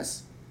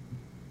 Yes.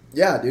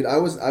 Yeah, dude, I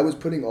was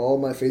putting all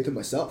my faith in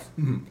myself.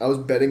 Mm-hmm. I was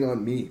betting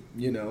on me,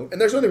 you know.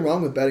 And there's nothing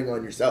wrong with betting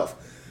on yourself.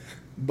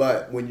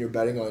 But when you're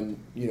betting on,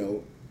 you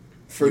know,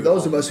 for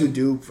those of us who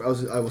do,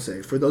 I will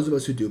say, for those of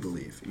us who do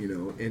believe, you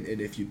know,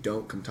 and if you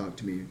don't, come talk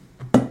to me,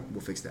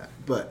 we'll fix that.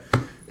 But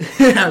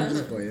I'm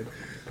just playing,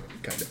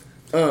 kind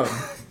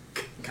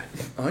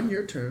of, on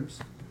your terms.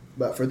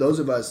 But for those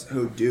of us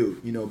who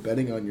do, you know,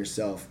 betting on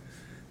yourself,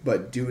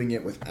 but doing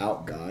it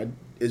without God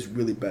is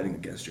really betting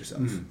against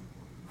yourself.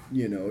 Mm-hmm.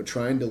 you know,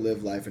 trying to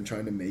live life and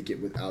trying to make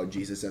it without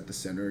Jesus at the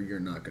center, you're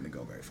not going to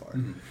go very far.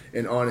 Mm-hmm.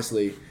 And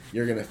honestly,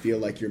 you're going to feel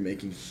like you're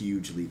making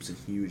huge leaps and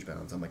huge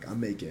bounds. I'm like,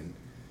 I'm making,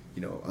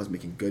 you know, I was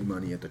making good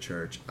money at the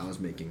church. I was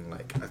making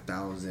like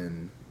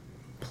 1,000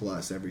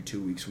 plus every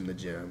 2 weeks from the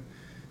gym.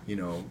 You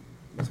know,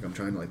 it's like I'm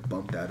trying to like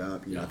bump that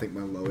up. You know, I think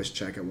my lowest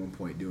check at one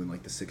point doing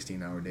like the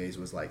 16-hour days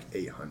was like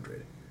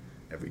 800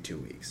 every 2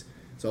 weeks.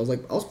 So I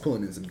was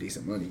pulling in some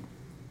decent money.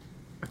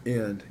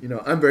 And, you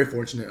know, I'm very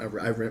fortunate.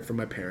 I rent from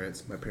my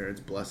parents. My parents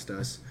blessed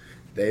us.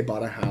 They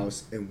bought a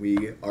house,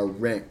 and our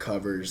rent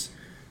covers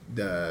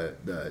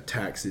the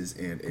taxes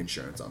and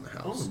insurance on the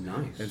house. Oh,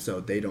 nice. And so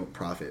they don't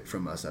profit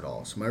from us at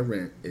all. So my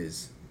rent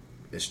is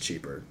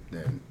cheaper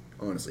than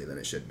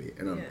it should be.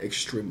 And I'm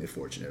extremely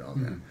fortunate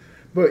on that.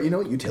 But, you know,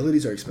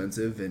 utilities are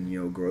expensive, and,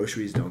 you know,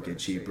 groceries don't get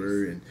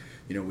cheaper. And,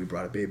 you know, we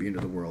brought a baby into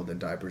the world,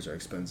 and diapers are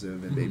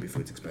expensive, and baby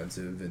food's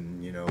expensive,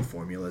 and, you know,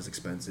 formula is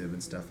expensive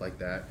and stuff like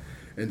that.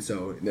 And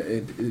so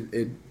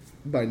it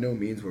by no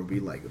means were we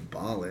like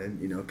balling,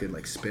 you know, could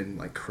like spend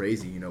like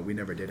crazy. You know, we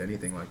never did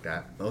anything like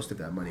that. Most of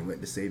that money went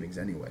into savings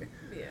anyway.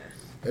 Yeah.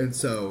 And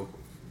so,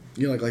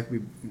 you know,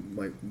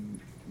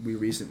 we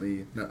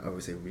recently, not I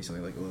would say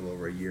recently, like a little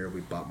over a year,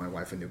 we bought my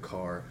wife a new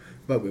car,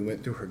 but we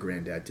went through her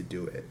granddad to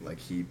do it. Like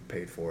he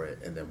paid for it,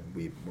 and then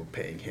we were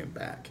paying him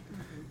back.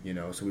 You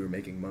know, so we were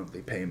making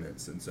monthly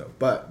payments, and so,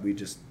 but we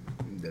just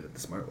did it the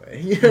smart way.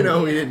 You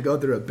know, we didn't go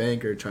through a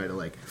bank or try to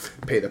like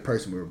pay the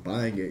person we were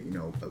buying it, you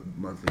know,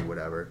 monthly,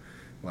 whatever.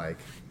 Like,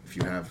 if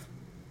you have,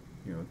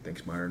 you know, think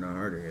smarter, not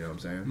harder. You know what I'm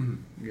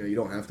saying? You know, you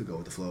don't have to go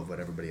with the flow of what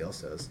everybody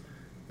else does.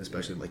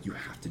 Especially like you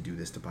have to do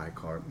this to buy a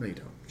car. No, you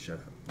don't. Shut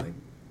up.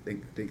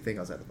 Like, think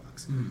outside the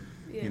box.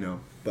 Yeah. You know,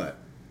 but.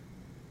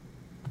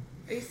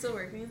 Are you still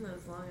working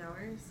those long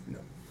hours? No.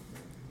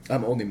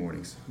 I'm only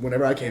mornings.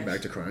 Whenever I came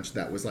back to Crunch,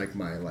 that was like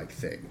my like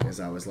thing. Is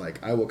I was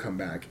like, I will come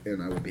back,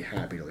 and I would be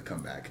happy to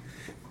come back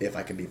if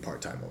I can be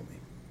part-time only.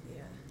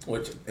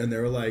 Yeah. And they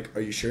were like,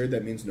 "Are you sure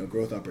that means no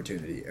growth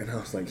opportunity?" And I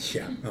was like,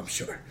 "Yeah, I'm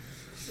sure."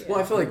 Yeah. Well,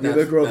 I feel like The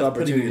that's growth that's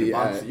opportunity putting you in a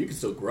box. at- You can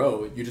still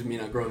grow. You just may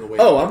not grow in the way.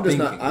 Oh, that I'm just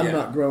you're not. thinking. I'm Yeah.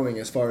 not growing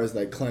as far as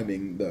like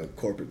climbing the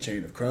corporate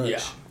chain of Crunch.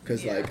 Yeah.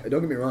 Because Yeah. like,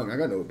 don't get me wrong, I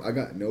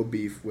got no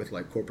beef with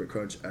like corporate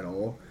Crunch at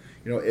all.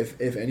 You know, if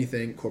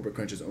anything, corporate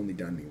Crunch has only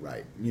done me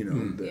right. You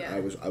know, Yeah.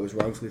 I was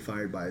wrongfully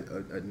fired by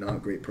a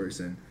not great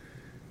person,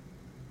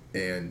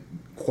 and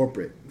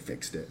corporate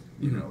fixed it.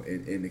 You know,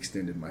 and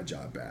extended my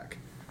job back.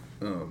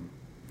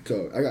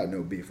 So I got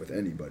no beef with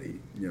anybody.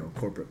 You know,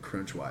 corporate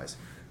Crunch wise.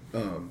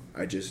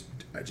 I just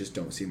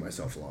don't see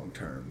myself long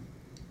term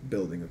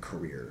building a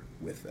career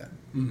with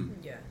them.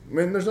 Yeah. I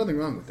mean, there's nothing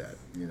wrong with that,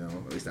 you know.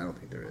 At least I don't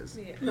think there is.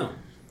 Yeah. No.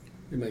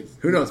 It makes,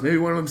 Who knows? Maybe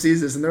one of them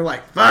sees this and they're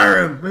like,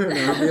 fire him! You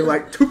know, I'll be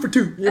like 2 for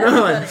 2, you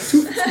know, like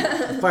 2 for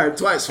 2. Fired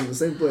twice from the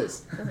same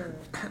place,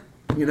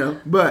 you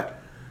know. But,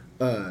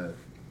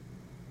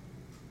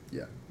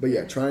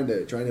 yeah, trying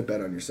to bet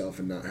on yourself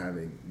and not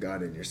having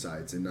God in your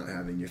sights and not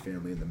having your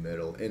family in the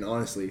middle, and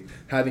honestly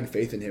having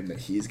faith in Him that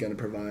He's gonna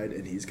provide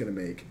and He's gonna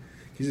make.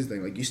 Here's the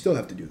thing, like, you still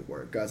have to do the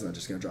work. God's not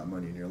just going to drop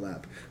money in your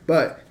lap.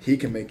 But He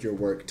can make your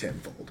work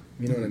tenfold.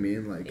 You know what I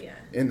mean? Like, Yeah.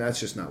 And that's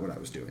just not what I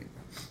was doing.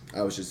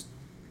 I'm just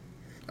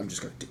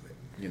going to do it.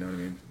 You know what I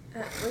mean?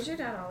 Was your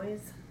dad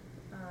always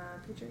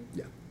preacher?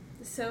 Yeah.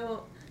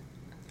 So.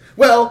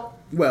 Well,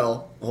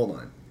 hold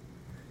on.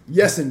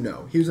 Yes and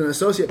no. He was an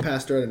associate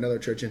pastor at another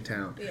church in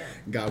town. Yeah.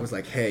 God was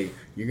like, hey,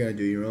 you're going to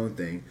do your own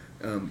thing,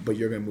 but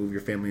you're going to move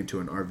your family into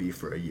an RV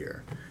for a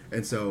year.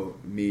 And so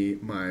me,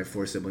 my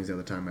 4 siblings at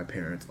the time, my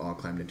parents, all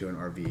climbed into an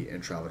RV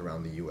and traveled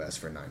around the U.S.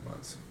 for 9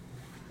 months.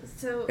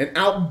 So. And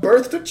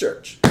outbirthed a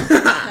church.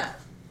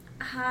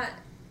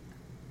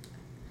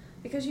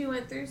 Because you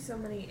went through so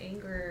many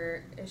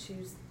anger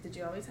issues, did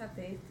you always have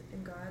faith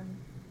in God?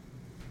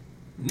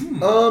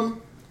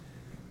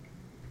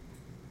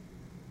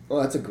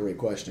 Well, that's a great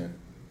question.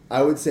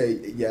 I would say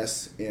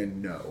yes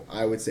and no.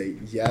 I would say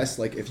yes,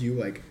 like if you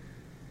like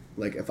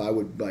if I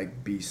would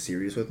like be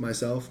serious with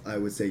myself, I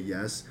would say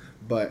yes,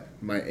 but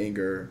my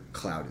anger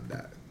clouded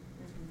that.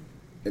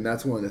 And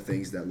that's one of the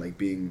things that like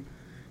being,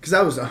 because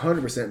I was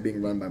 100%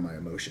 being run by my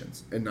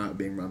emotions and not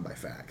being run by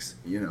facts,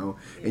 you know?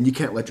 And you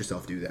can't let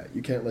yourself do that.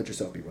 You can't let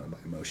yourself be run by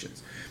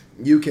emotions.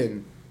 You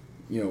can,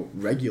 you know,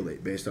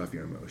 regulate based off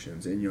your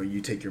emotions, and, you know,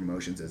 you take your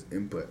emotions as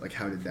input. Like,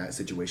 how did that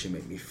situation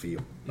make me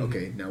feel?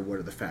 Okay, now what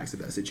are the facts of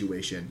that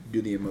situation?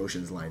 Do the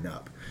emotions line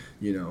up?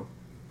 You know?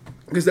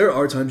 Because there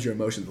are times your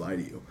emotions lie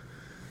to you.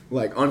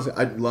 Like, honestly,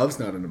 love's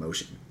not an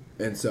emotion.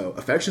 And so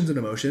affection's an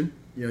emotion.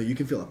 You know, you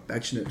can feel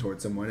affectionate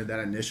towards someone, and that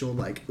initial,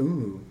 like,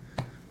 ooh,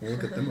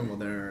 look at them over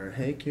there,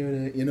 hey,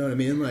 cute, you know what I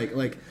mean?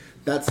 Like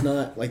that's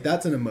not, like,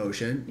 that's an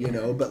emotion, you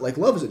know, but, like,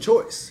 love is a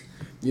choice,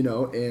 you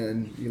know,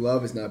 and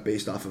love is not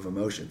based off of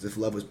emotions. If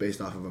love was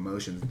based off of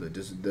emotions,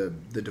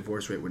 the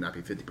divorce rate would not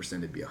be 50%,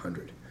 it'd be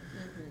 100.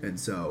 And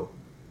so,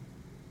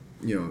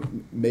 you know,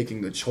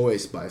 making the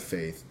choice by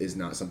faith is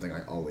not something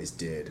I always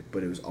did,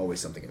 but it was always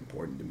something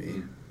important to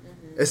me,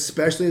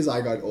 especially as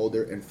I got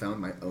older and found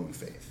my own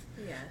faith.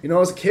 Yeah. You know,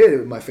 as a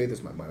kid, my faith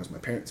was my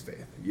parents'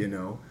 faith, you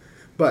know.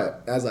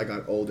 But as I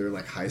got older,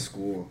 like high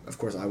school, of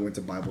course, I went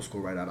to Bible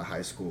school right out of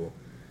high school,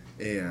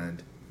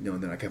 and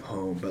and then I kept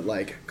home. But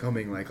like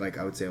coming like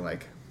I would say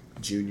like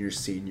junior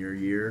senior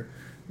year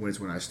was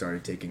when I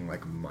started taking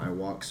like my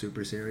walk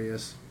super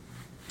serious,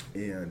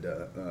 and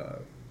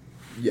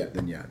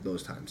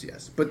those times,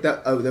 yes. But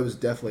that was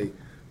definitely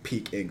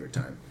peak anger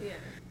time. Yeah.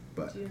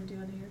 But do you want to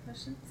hear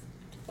questions?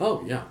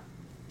 Oh yeah,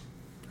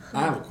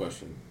 I have a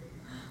question.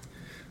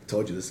 I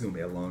told you this is gonna be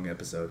a long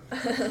episode.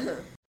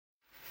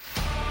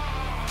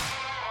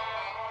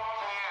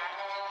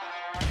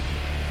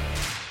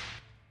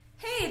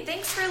 Hey,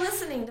 thanks for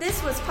listening.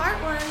 This was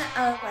part 1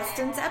 of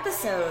Weston's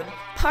episode.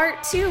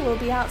 Part 2 will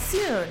be out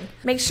soon.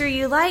 Make sure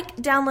you like,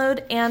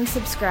 download, and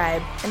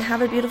subscribe. And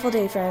have a beautiful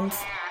day, friends.